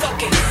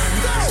motherfucking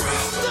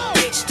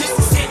bitch, this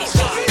is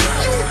anybody.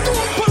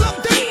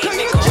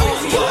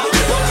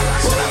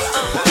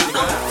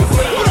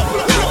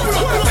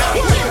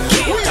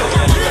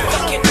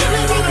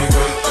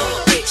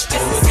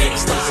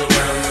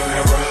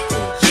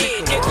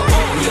 Yeah, nigga,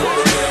 all y'all.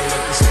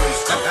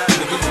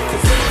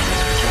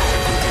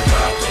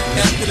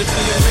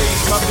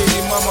 My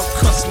baby mama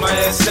cussed my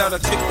ass out. I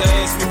kicked her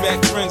ass, we back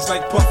friends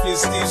like Puffy and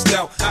Steve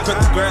Stout. Cut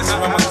the grass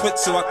around my foot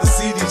so I can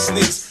see these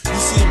snakes. You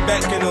see them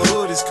back in the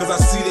hood, it's cause I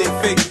see they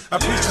fake. I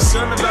preach a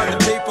sermon about the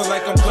paper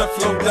like I'm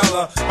Creflo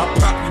Dollar. I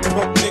pop you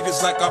broke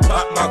niggas like I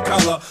pop my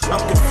collar.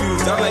 I'm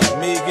confused, I like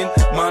Megan,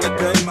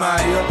 Monica, and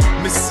Maya.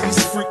 Missy's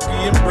freaky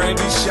and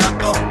Brandy shot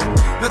up.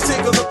 Now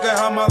take a look at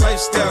how my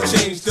lifestyle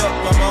changed up.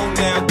 I'm on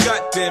now,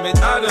 goddammit,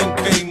 I done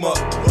came up.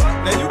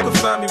 Now you can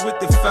find me with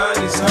the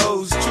finest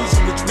hoes,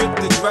 choosing which whip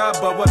to drive,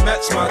 but what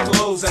match my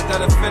clothes. I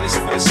got a fetish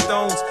for the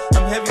stones,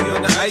 I'm heavy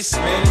on the ice,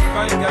 man. If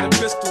I ain't got a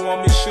pistol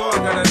on me, sure I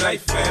got a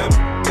knife, fam.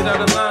 Get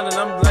out of line and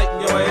I'm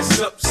lighting your ass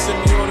up. Send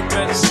me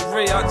automatic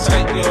spray, I'll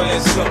tighten your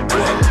ass up,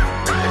 boy.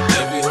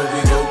 Every hood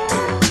we go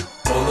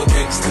through, all the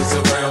gangsters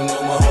around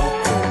know my whole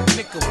crew.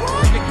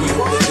 We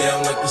hold it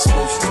down like we're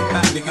supposed to.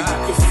 Nigga, you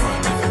can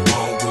front if you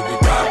want, we be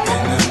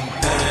poppin' them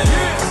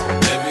hands.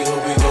 Every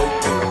hood we go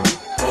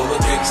through, all the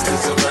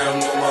gangsters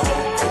around know my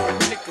whole crew.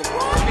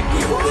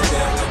 We hold it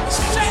down like we're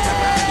supposed to.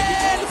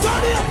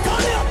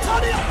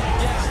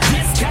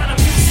 This kind of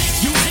music,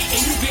 use it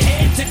and you get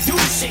ahead to do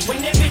shit.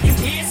 Whenever you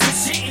hear some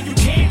shit and you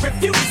can't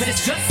refuse it,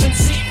 it's just some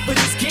shit for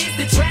these kids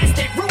that trash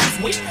their rules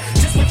with.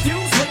 Just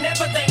refuse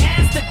whenever they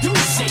ask to do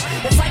shit.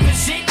 The type of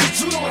shit that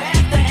you don't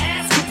have to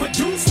ask who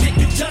produced it.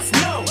 You just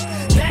know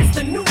that's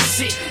the new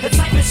shit. The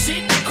type of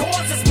shit that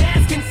causes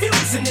mass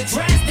confusion, the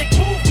drastic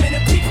movement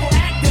of people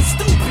acting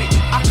stupid.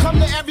 I come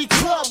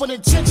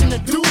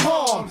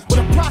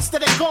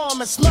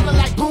and smelling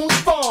like Boone's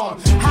Farm.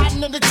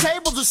 Hiding under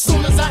tables as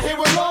soon as I hear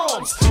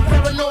alarms.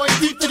 Paranoid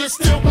thief that is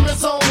still from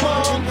his own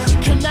mom.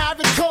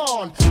 Conniving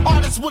con,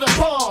 artist with a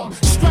bomb.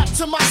 Strapped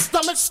to my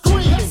stomach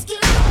screaming.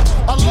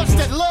 A lust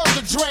that loves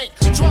to drink.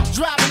 Drunk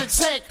driving a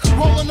tank,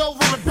 rolling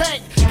over a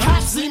bank.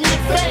 Cops see me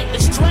in vain,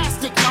 it's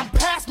drastic. I'm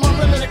past my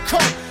limit of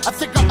coke. I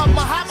think I up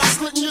my high by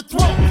slitting your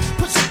throat.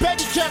 Put your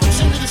baby carriage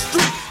into the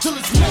street till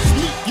it's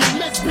mincemeat. You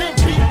miss been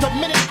beat the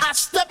minute I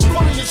step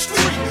on the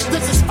street.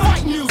 This is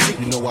fight music.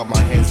 You know why my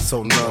hands are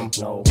so numb?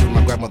 No.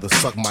 My grandmother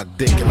sucked my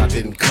dick and I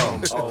didn't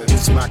come.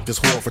 Smacked this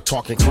whore for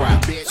talking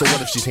crap. So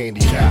what if she's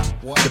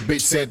handicapped? The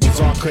bitch said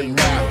Bizarre couldn't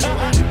rap.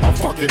 I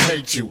fucking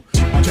hate you.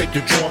 Take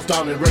your drawers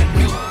down and rape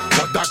me.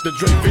 While Dr.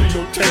 Dre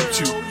videotaped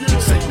you.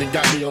 Satan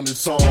got me on this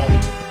song.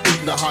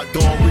 Eating a hot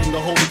dog, reading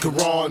the Holy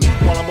Quran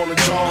while I'm on the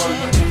John.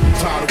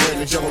 Tired of wearing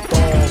this yellow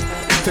thong.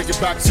 Take it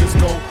back,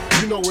 Cisco.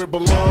 You know where it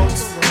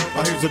belongs.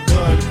 Here's a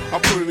gun. I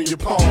put it in your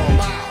palm.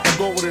 I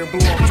go over there and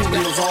blow up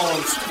Julia's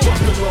arms. What's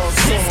the love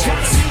song? This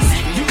kind of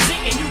music, use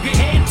it and you get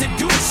ahead to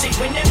do shit.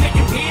 Whenever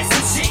you hear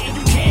some shit and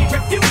you can't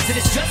refuse it,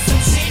 it's just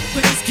some shit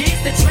for these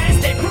kids that trash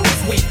their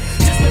rules with.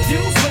 Just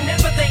refuse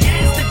whenever they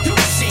ask to do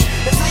shit.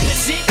 The type of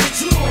shit that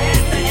you don't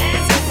have to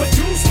ask who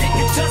produced it.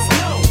 You just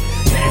know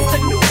that's the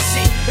new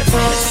shit. The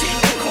type of shit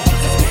that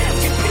causes mass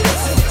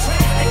confusion.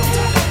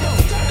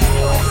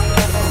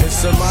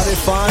 It's a mighty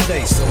fine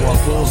day, so I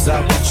pulls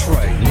out the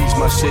tray. Needs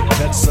my shit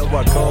cut, so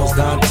I calls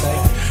Dante.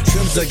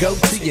 Trims the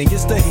goatee and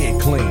gets the head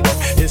clean.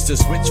 It's the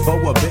switch for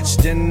a bitch,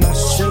 then I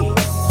shoot.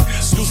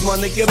 Scoops my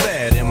nigga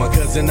bad and my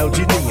cousin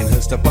OGD and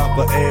hus to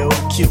Papa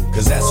LQ,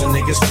 cause that's a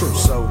nigga's crew,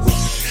 so we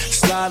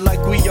slide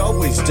like we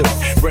always do.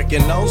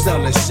 Breaking nose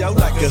down the show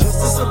like a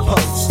hus is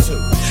supposed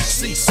to.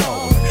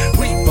 Seesaw,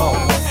 we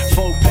bone.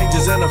 4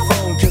 pages and a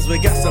phone, cause we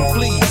got some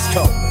fleas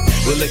calling.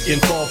 We're looking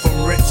far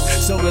from rich,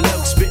 so the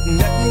low spitting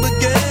nothing but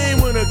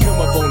game when I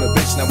come up on a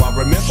bitch. Now I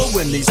remember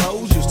when these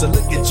hoes used to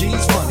look at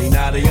G's funny.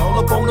 Now they all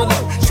up on the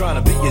low, trying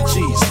to be a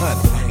G's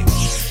honey.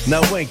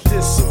 Now ain't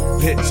this a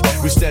bitch?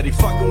 We steady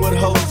fucking with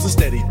hoes and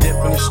steady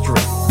dipping the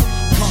street.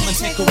 Come and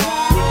take a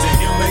ride with the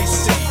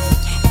MAC.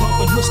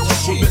 Bumpin' Mr.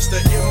 Shit,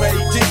 Mr.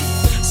 MAD.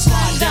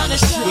 Slide down the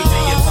street with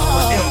the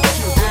Papa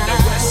LQ in the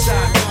west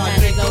side.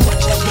 Nigga, what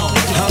you want?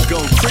 I'm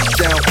gon' creep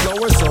down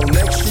Florence on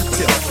extra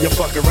tip. You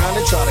fuck around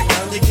and try to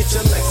come, you get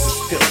your Lexus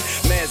pill.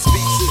 Man's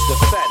beats is the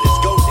fattest.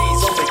 Go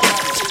D's on the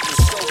couch.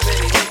 There's so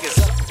many niggas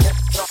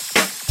up.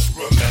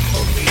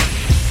 Remember me,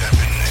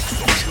 stepping next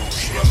to you.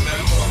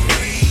 Remember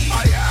me,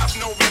 I have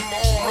no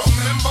remorse.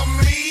 Remember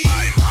me,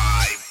 I'm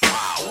high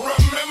power.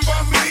 Remember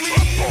me,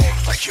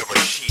 bombs like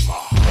Hiroshima.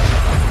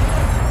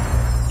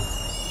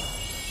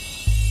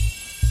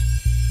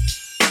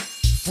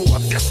 For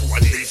this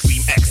one, they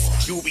scream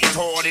X. You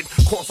retarded,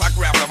 course I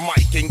grab the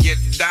mic and get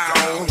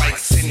down like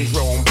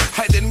syndrome.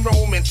 I then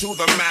roam into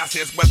the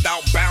masses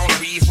without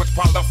boundaries, which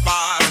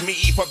qualifies me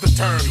for the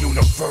term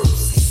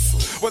universe.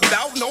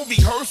 Without no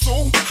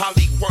rehearsal, how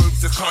he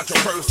works is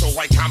controversial.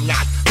 Like I'm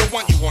not the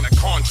one you want to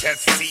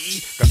contest,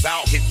 see? Cause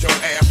I'll hit your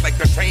ass like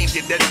the train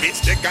did that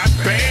bitch that got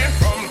banned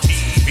from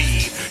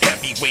TV.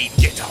 Heavyweight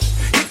get up,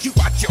 hit you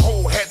out your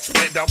whole head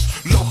split up.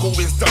 Local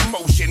is the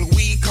motion,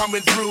 we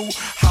coming through.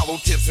 Hollow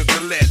tips is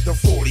the lead, the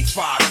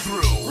 45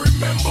 through.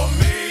 Remember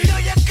me, know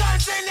your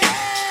guns in the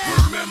air.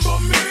 Remember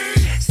me,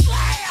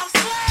 Slam.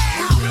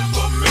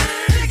 remember me,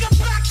 Nigga,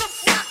 back the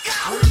fuck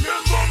out.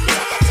 remember me.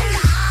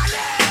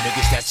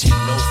 Niggas that you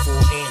know for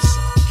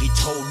answer. He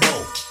told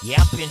no.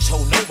 Yeah, I've been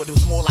told no, but it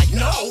was more like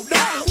no.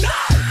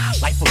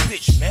 Life a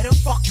bitch, matter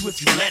fuck you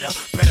if you let her.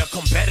 Better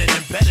come better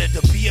than better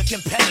to be a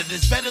competitor.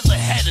 This better's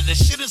ahead of the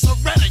shit is a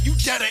redder. You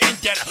deader and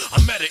deader.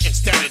 I'm meta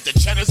instead of the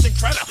cheddars and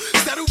credit.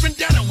 Settle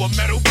vendetta with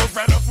metal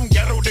beretta from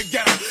ghetto to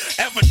ghetto.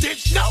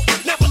 Evidence, no,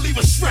 never leave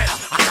a shredder.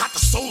 I got the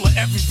soul of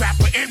every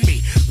rapper in me.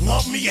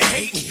 Love me or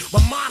hate me.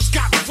 My mom's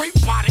got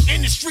raped by the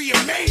industry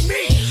and made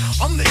me.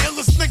 I'm the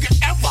illest nigga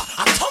ever.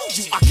 I told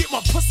you, I get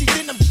my pussy,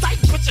 then them dyke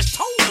bitches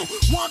told you.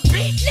 One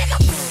beat, nigga,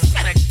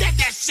 better dead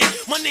that shit.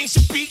 My name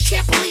should be,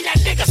 can't believe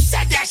that nigga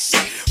said that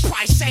shit.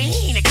 Probably say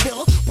he ain't a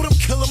killer, but I'm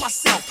killing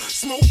myself.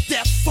 Smoke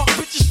that, fuck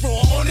bitches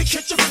raw on the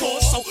kitchen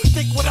floor. So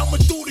think what I'ma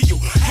do to you,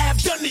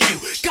 have done to you.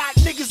 Got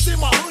niggas in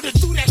my hood to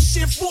do that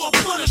shit for a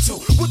blunt or two.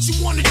 What you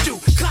wanna do?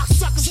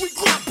 Cocksuckers, we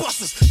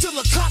blockbusters. Till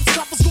the cops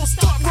coppers gon'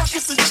 start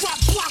ruckus and drop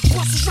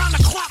blockbusters round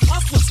the clock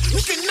hustlers.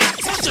 You cannot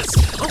touch us.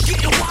 I'm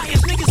getting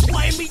wires, niggas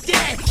wanting me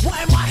dead.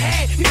 Why in my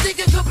head? You think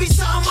it could be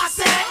something I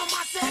said?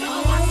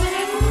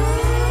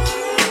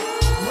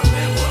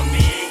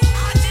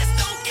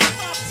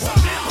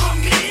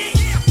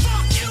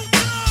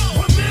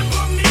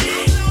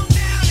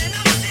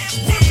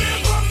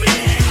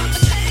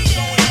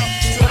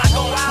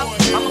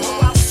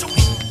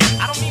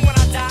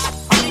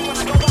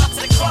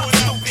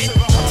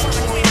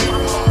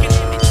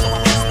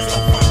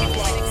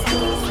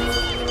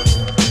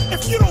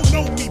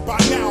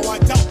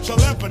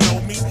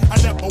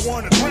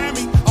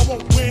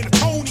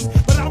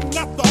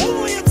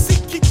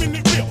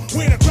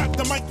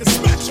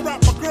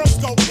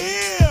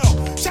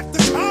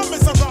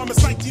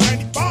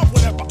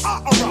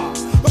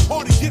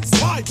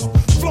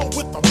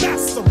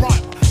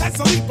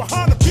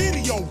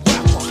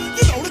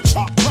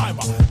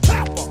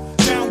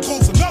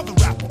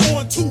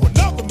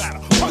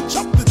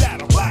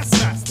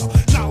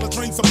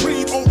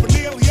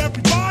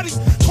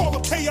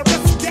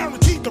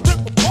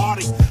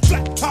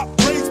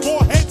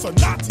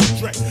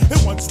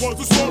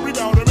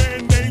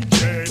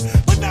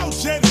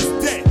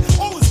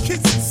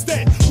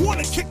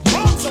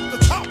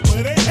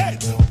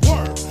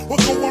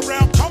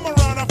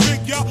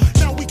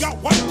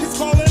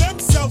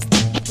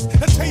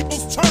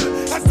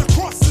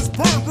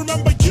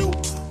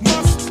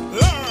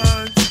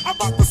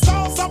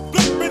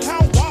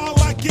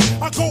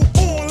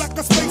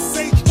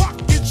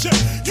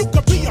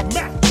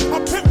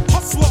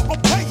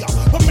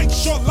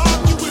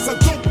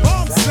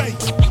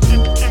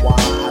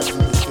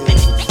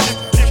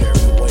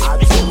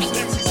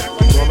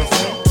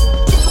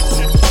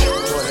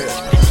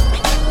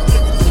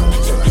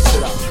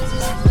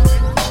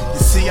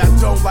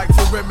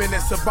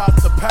 That's about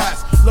the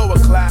past. Lower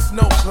class,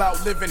 no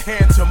clout, living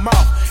hand to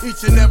mouth.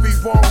 Each and every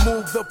wrong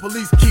move, the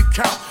police keep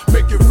count.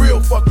 Make it real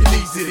fucking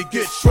easy to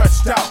get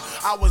stretched out.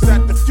 I was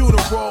at the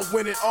funeral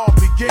when it all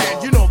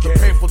began. You know the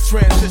painful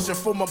transition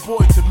from a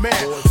boy to man.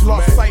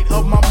 Lost sight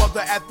of my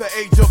mother at the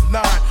age of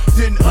 9.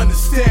 Didn't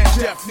understand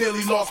death,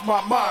 nearly lost my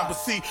mind. But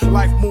see,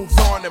 life moves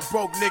on and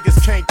broke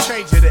niggas can't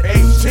change it. At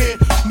age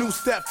 10, new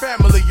step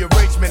family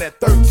arrangement. At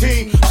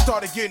 13,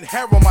 started getting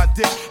hair on my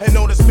dick and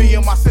noticed me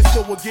and my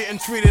sister were getting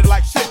treated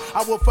like shit.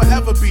 I will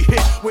forever be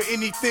hit with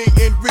anything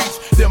in reach.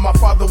 Then my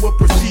father would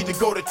proceed to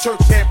go to church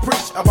and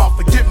preach about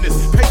forgiveness,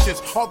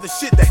 patience, all the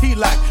shit that he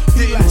lacked.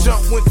 Didn't jump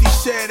once he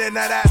shed and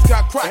that ass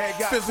got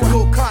cracked.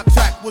 Physical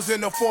contact was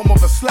in the form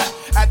of a slap.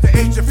 At the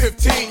age of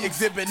 15,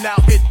 exhibit now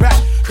hit back.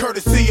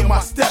 Courtesy of my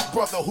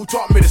stepbrother who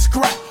taught me to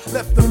scrap.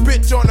 Left the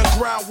bitch on the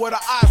ground with her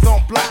eyes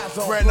on black.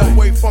 Ran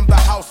away from the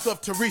house of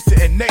Teresa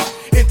and Nate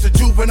into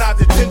juvenile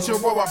detention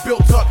where I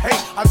built up hate.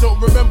 I don't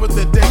remember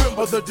the day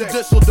of the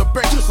judicial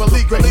debate, but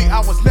legally I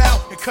was now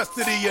in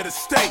custody of the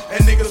state.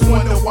 And niggas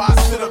wonder why I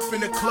sit up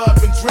in the club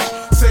and drink.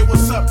 Say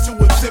what's up to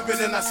exhibit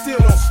and I still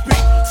don't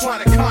speak.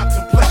 Trying to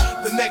contemplate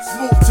the next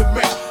move to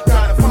make.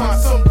 Gotta find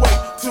some way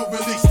to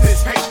release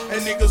this hate.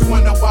 And niggas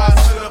wonder why I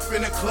sit up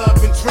in the club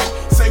and drink.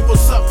 Say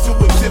what's up to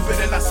exhibit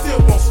and I still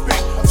won't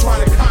speak. I'm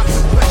trying to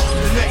contemplate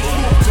the next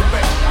move to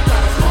make. I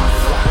gotta find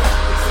some way.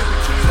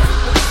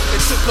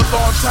 It took a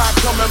long time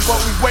coming, but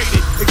we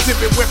waited.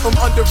 Exhibit went from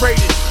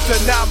underrated to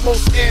now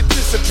most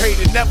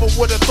anticipated. Never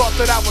would've thought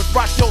that I would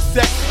rock your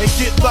set and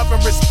get love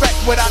and respect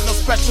without no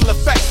special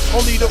effects.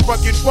 Only the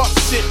rugged rough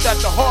shit that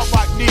the hard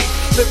rock need.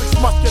 Lyrics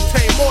must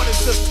contain more than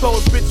just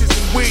clothes, bitches,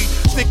 and weed.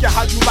 Thinking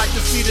how you like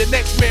to see the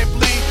next man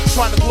bleed.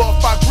 Trying to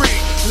glorify greed.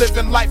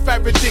 Living life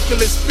at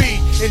ridiculous speed.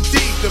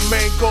 Indeed, the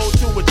main goal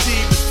to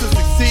achieve is to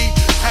succeed.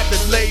 Have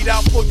it laid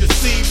out for your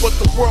seed, but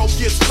the world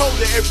gets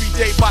colder every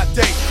day by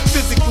day.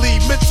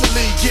 Physically,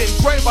 mentally, getting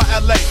drained by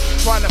LA.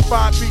 Trying to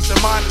find peace of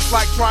mind is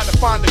like trying to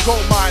find a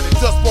gold mine. It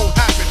just won't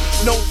happen.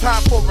 No time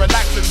for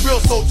relaxing.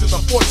 Real soldiers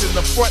are forging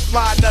the front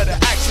line of the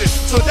action.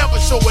 So never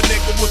show a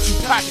nigga what you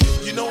packing.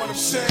 You know what I'm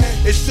saying?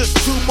 It's just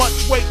too much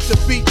weight to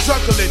be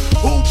juggling.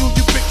 Who do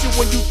you picture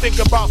when you think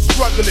about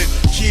struggling?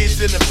 Kids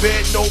in the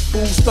bed, no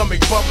food,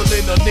 stomach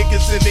bubbling. Or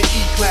niggas in the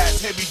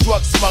E-class, heavy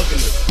drug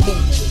smuggling.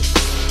 Moving,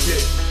 yeah.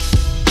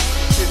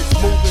 Shit is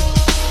moving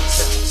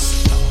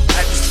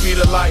at the speed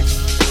of life.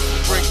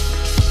 Break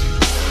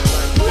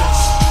like this.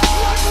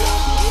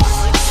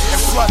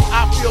 And plus,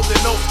 I feel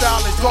that no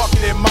style is darker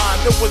than mine.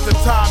 There was a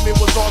time it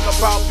was all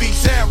about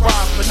beats and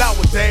rhymes, but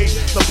nowadays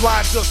the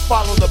blind just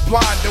follow the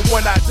blind. And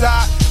when I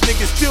die,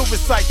 niggas still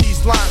recite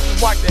these lines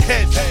to wipe their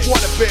heads,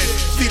 waterbeds,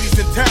 cities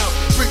and towns,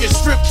 bringing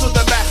strip to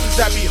the masses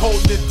that be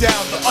holding it down.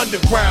 The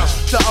underground,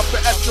 the upper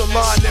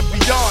echelon and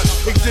beyond.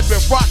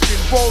 Exhibit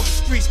rockin', roll the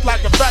streets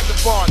like a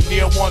vagabond.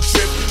 Near one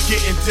trip,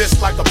 getting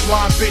dissed like a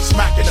blonde bitch,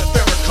 smacking a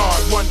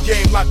Farrakhan. One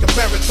game like a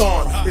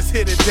marathon. It's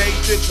here today,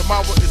 then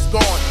tomorrow is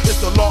gone. It's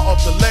the law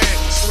of the land,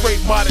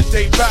 straight modern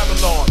day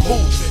Babylon.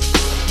 Moving,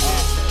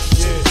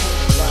 yeah,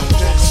 like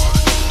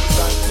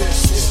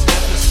this,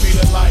 at the speed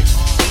of life.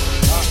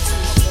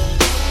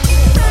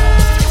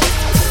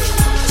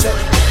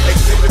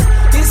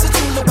 Here's a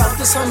tune about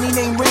this honey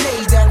named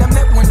Renee that I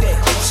met one day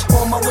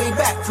on my way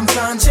back from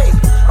John Jay.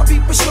 I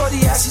peep a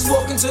shorty as she's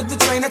walking to the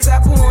train. I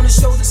tap her on the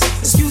shoulders.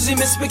 Excuse me,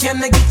 miss, but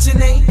can I get your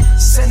name?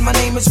 She said my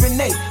name is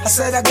Renee. I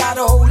said I got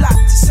a whole lot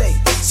to say.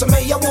 So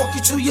may I walk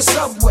you to your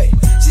subway?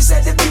 She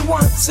said if you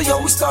want, so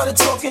yo, we started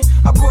talking.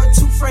 I brought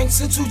 2 francs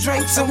and 2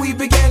 drinks and we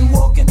began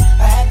walking.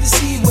 I had to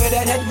see where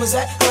that head was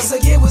at, cause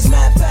like it was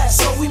mad fast.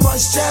 So we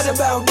must chat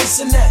about this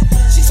and that.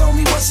 She told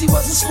me what she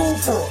was in school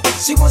for.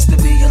 She wants to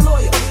be a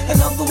lawyer. In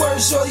other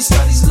words, shorty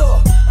studies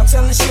law. I'm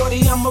telling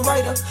shorty I'm a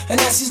writer. And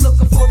as she's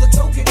looking for the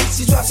token,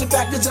 she drops a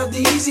package of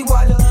the easy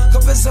water.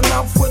 Covers her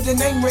mouth with the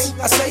name ring.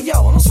 I say,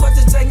 yo, don't sweat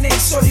the technique,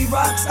 shorty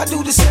rocks. I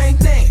do the same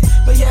thing,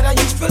 but yet I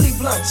use Philly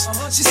blunts.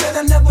 She said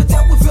I never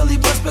dealt with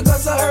Philly blunts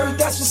because I heard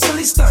that's for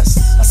silly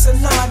stunts. I said,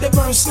 nah, they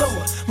burn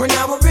slower. Right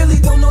now I really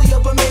don't know you,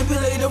 but maybe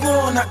later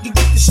on I can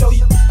get to show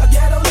you. A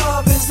ghetto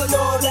love is the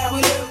law that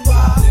we live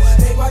by.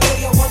 Day by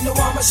day I wonder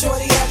why my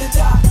shorty had to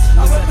die.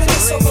 I'm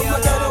reminiscing over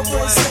my ghetto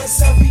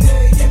princess every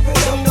day. Give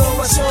it up, know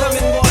my shorty.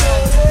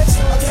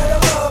 A ghetto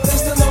love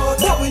is the law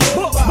that we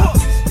live by.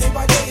 Day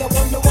by day I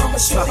wonder why my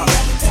shorty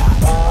had to die.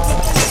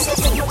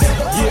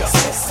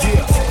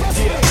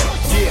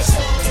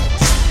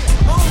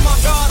 Oh my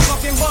God,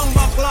 fucking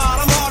bumba clot.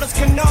 I'm hard as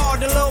canard.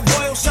 The little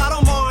boy who shot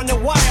him on the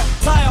wire.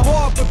 Tie a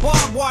whore with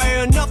barbed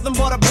wire. Nothing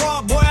but a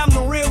broad boy. I'm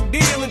the real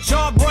deal. And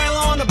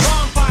charbroiler on the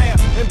bonfire.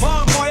 And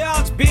bon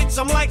voyage, bitch.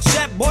 I'm like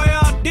Chef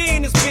Boyardee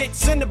in this bitch.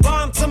 Send the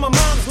bomb to my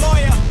mom's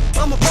lawyer.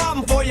 I'm a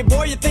problem for you,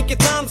 boy. You think you're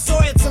Tom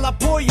Sawyer till I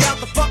pull you out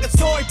the fucking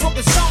storybook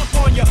and stomp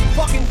on you.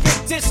 Fucking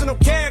fictional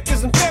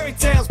characters and fairy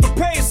tales.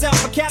 Prepare yourself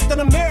for Captain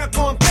America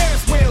on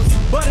Ferris wheels.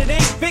 But it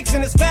ain't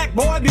fiction, it's fact,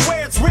 boy.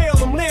 Beware, it's real.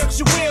 Them lyrics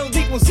you wield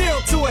equals 0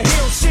 to a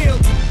heel shield.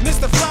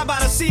 Mr. Fly by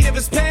the seat of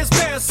his pants,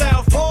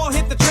 parasail. Fall,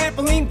 hit the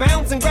trampoline,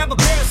 bounce and grab a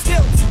pair of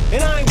stilts.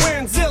 And I ain't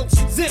wearing zilch,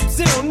 zip,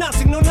 zero,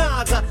 nothing, no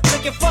nada.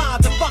 Take your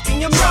father.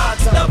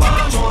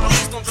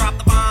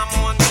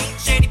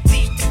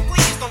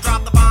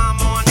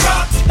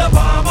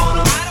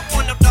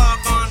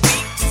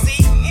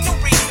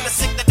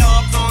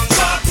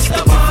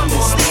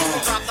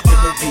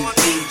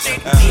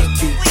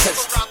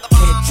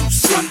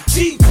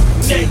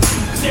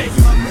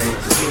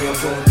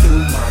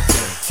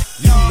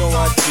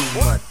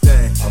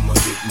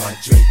 my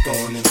drink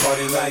on and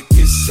party like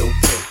it's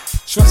okay.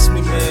 Trust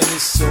me, man,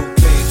 it's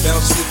okay.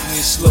 Bounce with me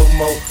in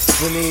slow-mo.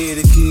 When they hear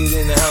the kid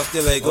in the house,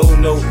 they're like, oh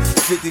no.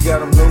 50 got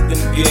them looking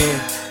again.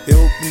 They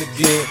open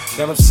again.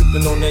 Got them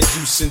sipping on that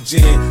juice and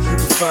gin. You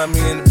can find me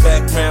in the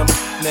background,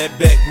 in that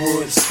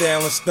backwood,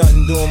 styling,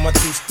 stunting, doing my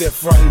two-step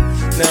fronting.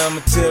 Now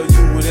I'ma tell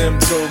you what them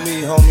told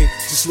me, homie.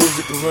 Just lose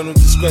it, parental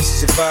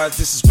discretion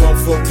advised. This is grown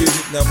folk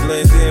music. Now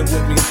blend in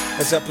with me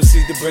as I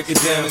proceed to break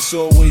it down. It's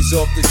always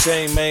off the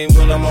chain, man,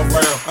 when I'm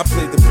around. I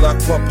play the block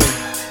pumping.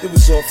 It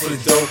was all for the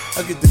dough.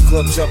 I get the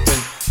club jumping,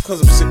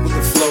 cause I'm sick with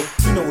the flow.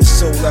 You know it's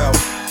so loud,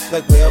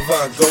 like wherever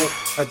I go.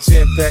 I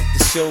jam-pack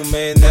the show,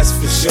 man, that's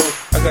for sure.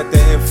 I got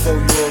the info,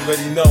 you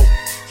already know.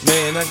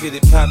 Man, I get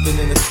it poppin'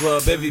 in the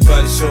club.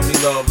 Everybody show me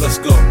love, let's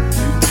go.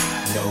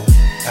 You know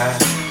I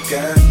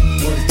got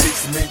what it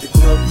takes to make the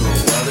club go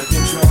out of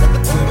control.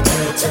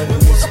 Turn the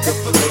music up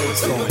a little,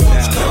 it's going down.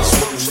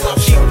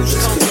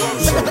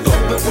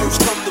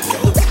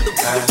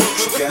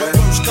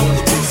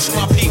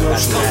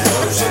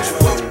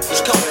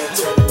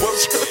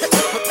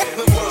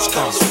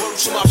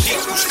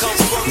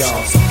 Yo,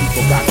 some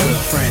people got good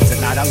friends,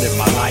 and I live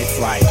my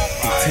life right.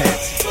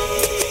 Intense.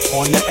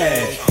 On the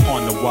edge,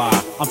 on the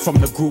wire. I'm from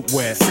the group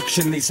where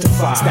friction leads to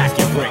fire. Stack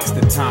your bricks,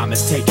 the time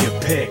is take your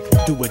pick.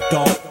 Do it,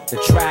 don't. The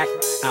track,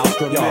 out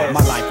the mix. Yo,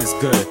 my life is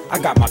good. I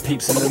got my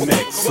peeps in the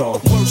mix, so.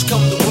 Worst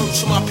come to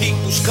worst, my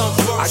peoples come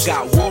first. I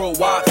got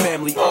worldwide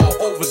family all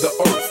over the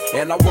earth,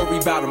 and I worry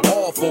about them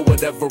all for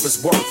whatever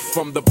it's worth.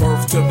 From the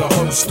birth to the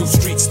hearse, through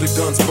streets the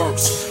guns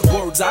burst.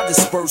 Words I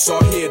disperse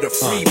are here to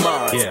free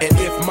minds, yeah. And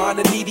if mine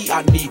are needy,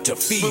 I need to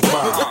feed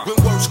mine. When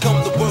worst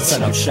come to worst,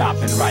 set up shop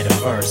and write a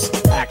verse.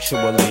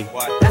 Actually,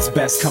 that's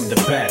best come to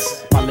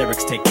best. My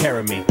lyrics take care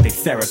of me, they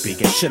therapy,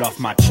 get shit off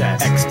my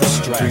chest. Extra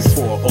stress,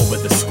 3-4 over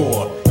the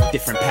score.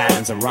 Different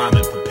patterns of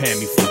rhyming prepare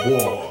me for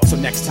war. So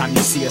next time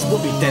you see us,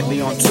 we'll be deadly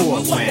on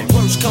tour. When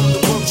worst come to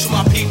worst,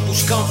 my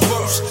peoples come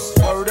first.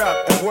 Word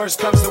up, if worst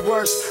comes to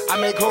worst, I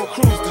make whole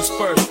crews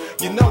disperse.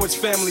 You know it's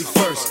family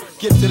first.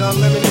 Gifted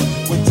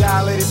unlimited with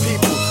dilated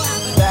people.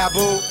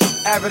 Babu,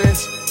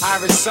 Evidence,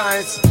 Irish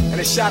Science, and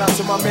a shout out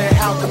to my man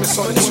Alchemist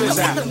on the Triz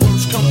app.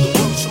 Worst come to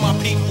worst, my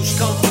peoples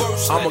come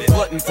first. I'm a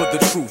glutton for the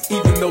truth,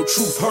 even though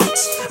truth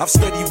hurts. I've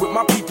studied with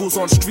my peoples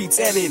on streets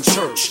and in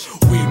church.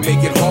 We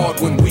make it hard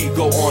when we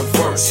go on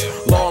first.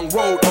 Long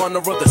road, honor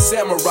of the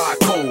samurai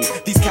code.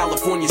 These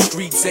California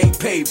streets ain't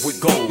paved with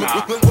gold.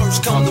 When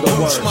worst come to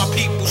worst, my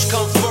peoples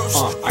come first.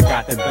 I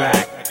got the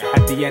back.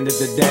 At the end of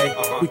the day,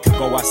 we could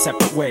go our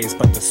separate ways,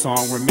 but the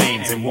song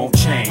remains and won't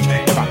change.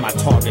 Got my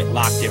target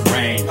locked in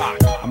range.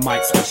 I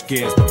might switch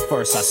gears, but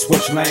first I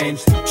switch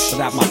lanes.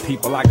 Without my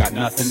people, I got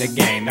nothing to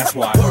gain. That's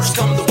why worst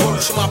come to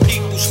worst, my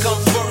peoples come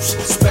first.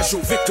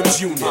 Special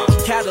Victims Unit,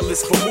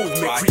 catalyst for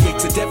movement, create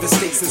to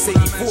devastate since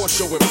 84,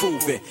 show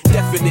improvement.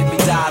 Definitely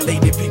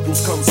dilated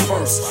peoples comes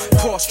first.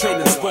 Cross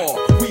training spar,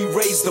 we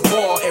raise the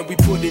bar and we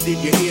put it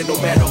in your ear no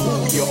matter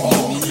who you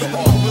are.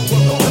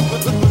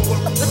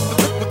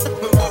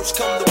 Worst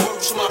come to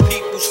worst, my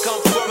peoples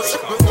come first.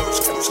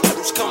 Worst come to worst,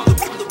 worst come to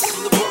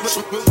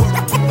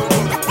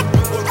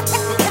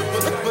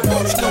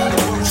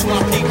worst, my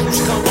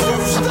peoples come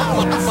first.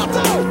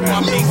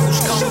 My peoples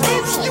come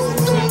first.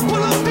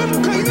 Pull up them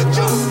crazy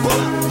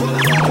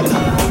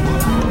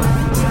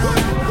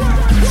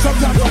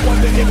Sometimes I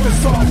wonder if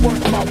it's all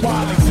worth my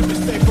while. Exhibit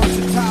stay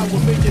versatile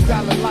with $1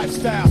 million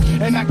lifestyle.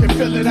 And I can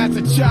feel it as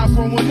a child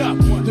growing up.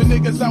 The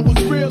niggas I was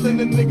real and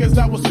the niggas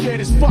I was scared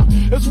as fuck.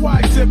 That's why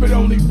Exhibit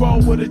only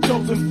roll with a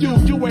chosen few.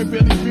 You ain't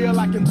really real,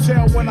 I can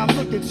tell when I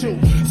look at you.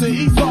 So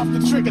ease off the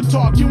trigger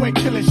talk, you ain't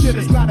killing shit,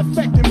 it's not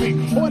affecting me.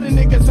 Or the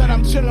niggas that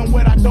I'm chilling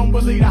with, I don't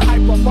believe the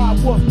hype of our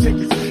wolf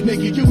tickets.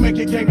 Nigga, you make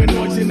a gang of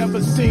noise, you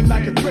never seem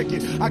like a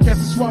cricket. I guess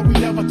that's why we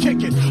never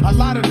kick it. A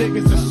lot of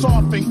niggas are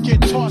soft and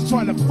get tossed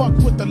trying to fuck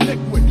with the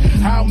liquid.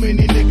 How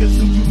many niggas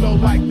do you know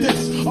like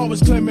this?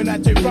 Always claiming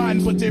that they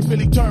rhyme, but they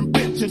really turn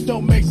bitch. It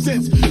don't make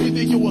sense.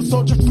 Either you a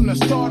soldier from the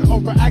start or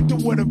an actor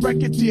with a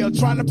record deal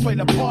trying to play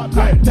the part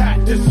like that.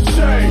 It's a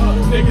shame.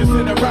 Niggas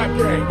in the rap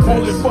game,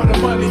 only for the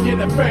money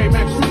and the fame.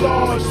 Extra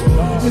large.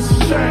 It's a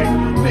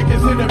shame.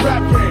 Niggas in the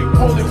rap game,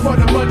 only for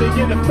the money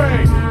and the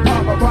fame.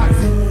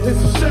 Paparazzi.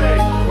 It's a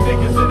shame.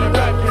 Niggas in the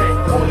rap game,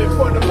 only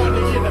for the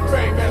money and the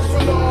fame.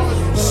 Extra large.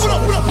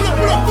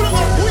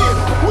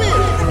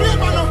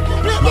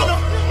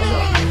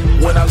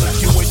 When I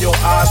look you in your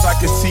eyes, I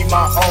can see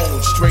my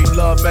own. Straight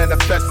love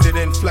manifested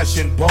in flesh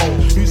and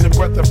bone. Use a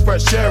breath of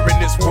fresh air in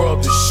this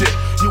world of shit.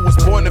 You was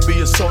born to be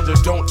a soldier,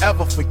 don't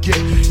ever forget.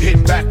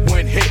 Hit back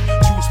when hit.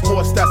 Choose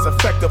force that's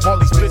effective. All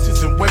these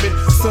bitches and women,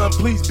 son,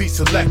 please be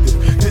selective.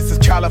 This is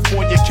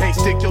California, can't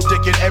stick your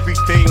dick in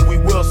everything. We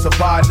will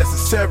survive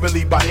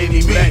necessarily by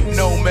any means. Let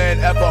no man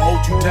ever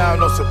hold you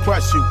down or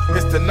suppress you.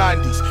 It's the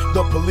 90's,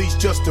 the police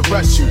just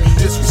arrest you,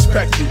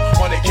 disrespect you,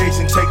 on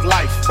occasion take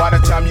life. By the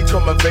time you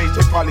come of age,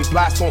 they probably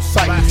blast on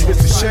sight.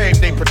 It's a shame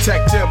they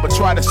protect them, but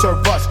try to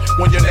serve us.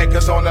 When your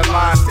niggas on the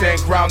line, stand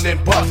ground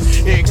and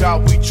bust. In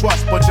God we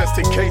trust, but just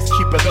in case,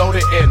 keep it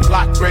loaded and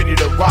locked, ready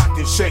to rock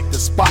and shake the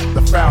spot,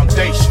 the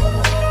foundation.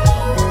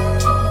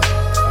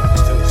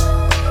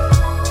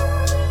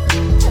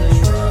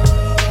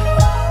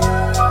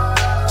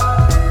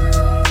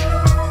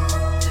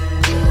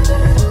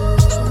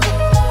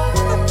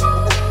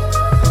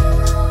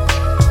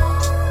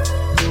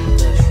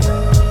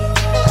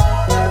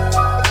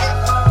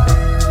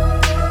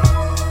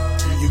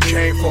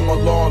 from a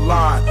long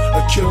line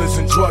of killers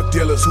and drug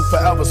dealers who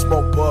forever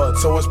smoke bud.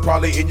 So it's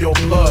probably in your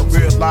blood.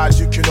 Realize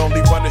you can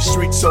only run the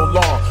streets so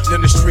long,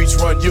 then the streets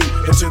run you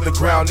into the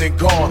ground and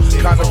gone.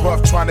 Kinda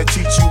rough trying to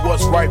teach you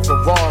what's right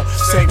from wrong.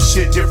 Same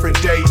shit, different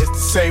day, it's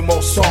the same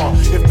old song.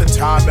 If the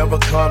time ever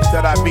comes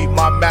that I meet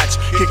my match,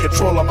 get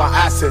control of my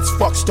assets,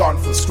 fuck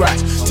starting from scratch.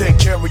 Take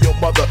care of your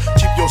mother,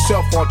 keep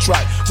yourself on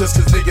track. Just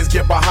cause niggas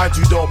get behind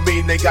you don't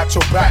mean they got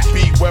your back.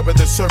 Beware of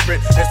the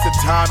serpent, it's the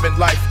time in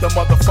life. The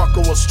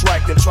motherfucker will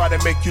strike and try to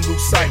make you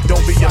lose sight.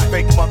 Don't be a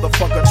fake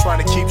motherfucker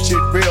trying to keep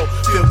shit real.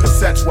 Feel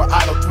cassettes with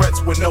idle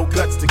threats with no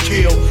guts to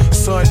kill.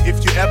 Son,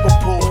 if you ever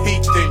pull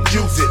heat, then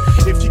use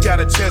it. If you got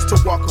a chance to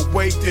walk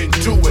away, then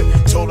do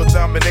it. Total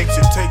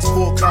domination takes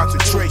full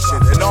concentration.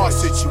 In all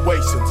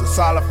situations, a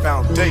solid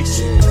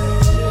foundation.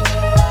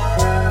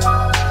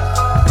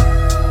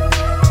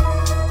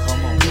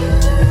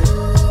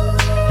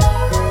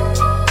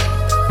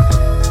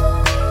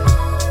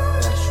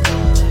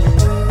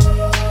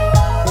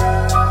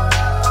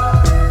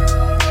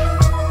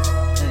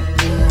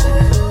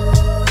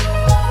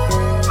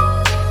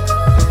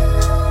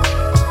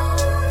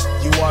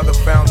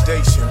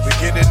 Foundation,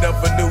 beginning of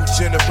a new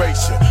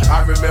generation.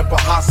 I remember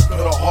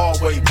hospital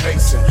hallway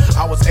pacing.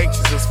 I was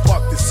anxious as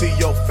fuck to see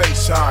your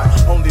face shine,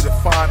 only to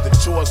find that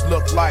yours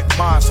look like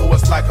mine. So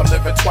it's like I'm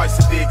living twice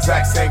at the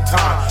exact same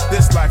time.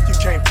 This life you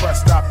can't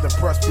press stop, then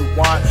press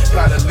rewind.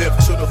 Gotta live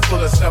to the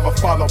fullest, never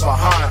follow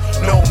behind.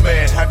 No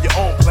man, have your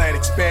own plan,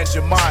 expand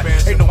your mind.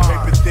 Ain't no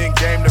paper thin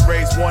game to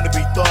raise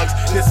wannabe thugs.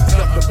 This is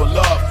nothing but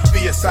love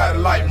via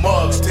satellite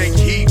mugs. Take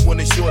heed when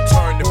it's your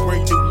turn to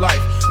bring new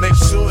life. Make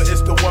sure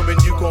it's the woman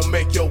you gon'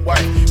 make your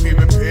wife. Be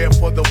prepared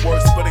for the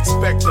worst, but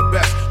expect the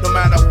best. No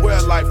matter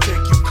where life take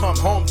you, come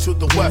home to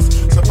the west.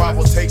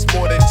 Survival takes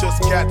more than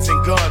just cats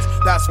and guns.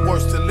 That's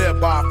worse to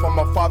live by, from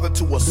a father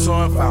to a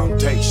son.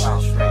 Foundation.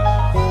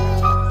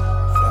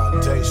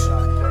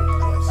 Foundation.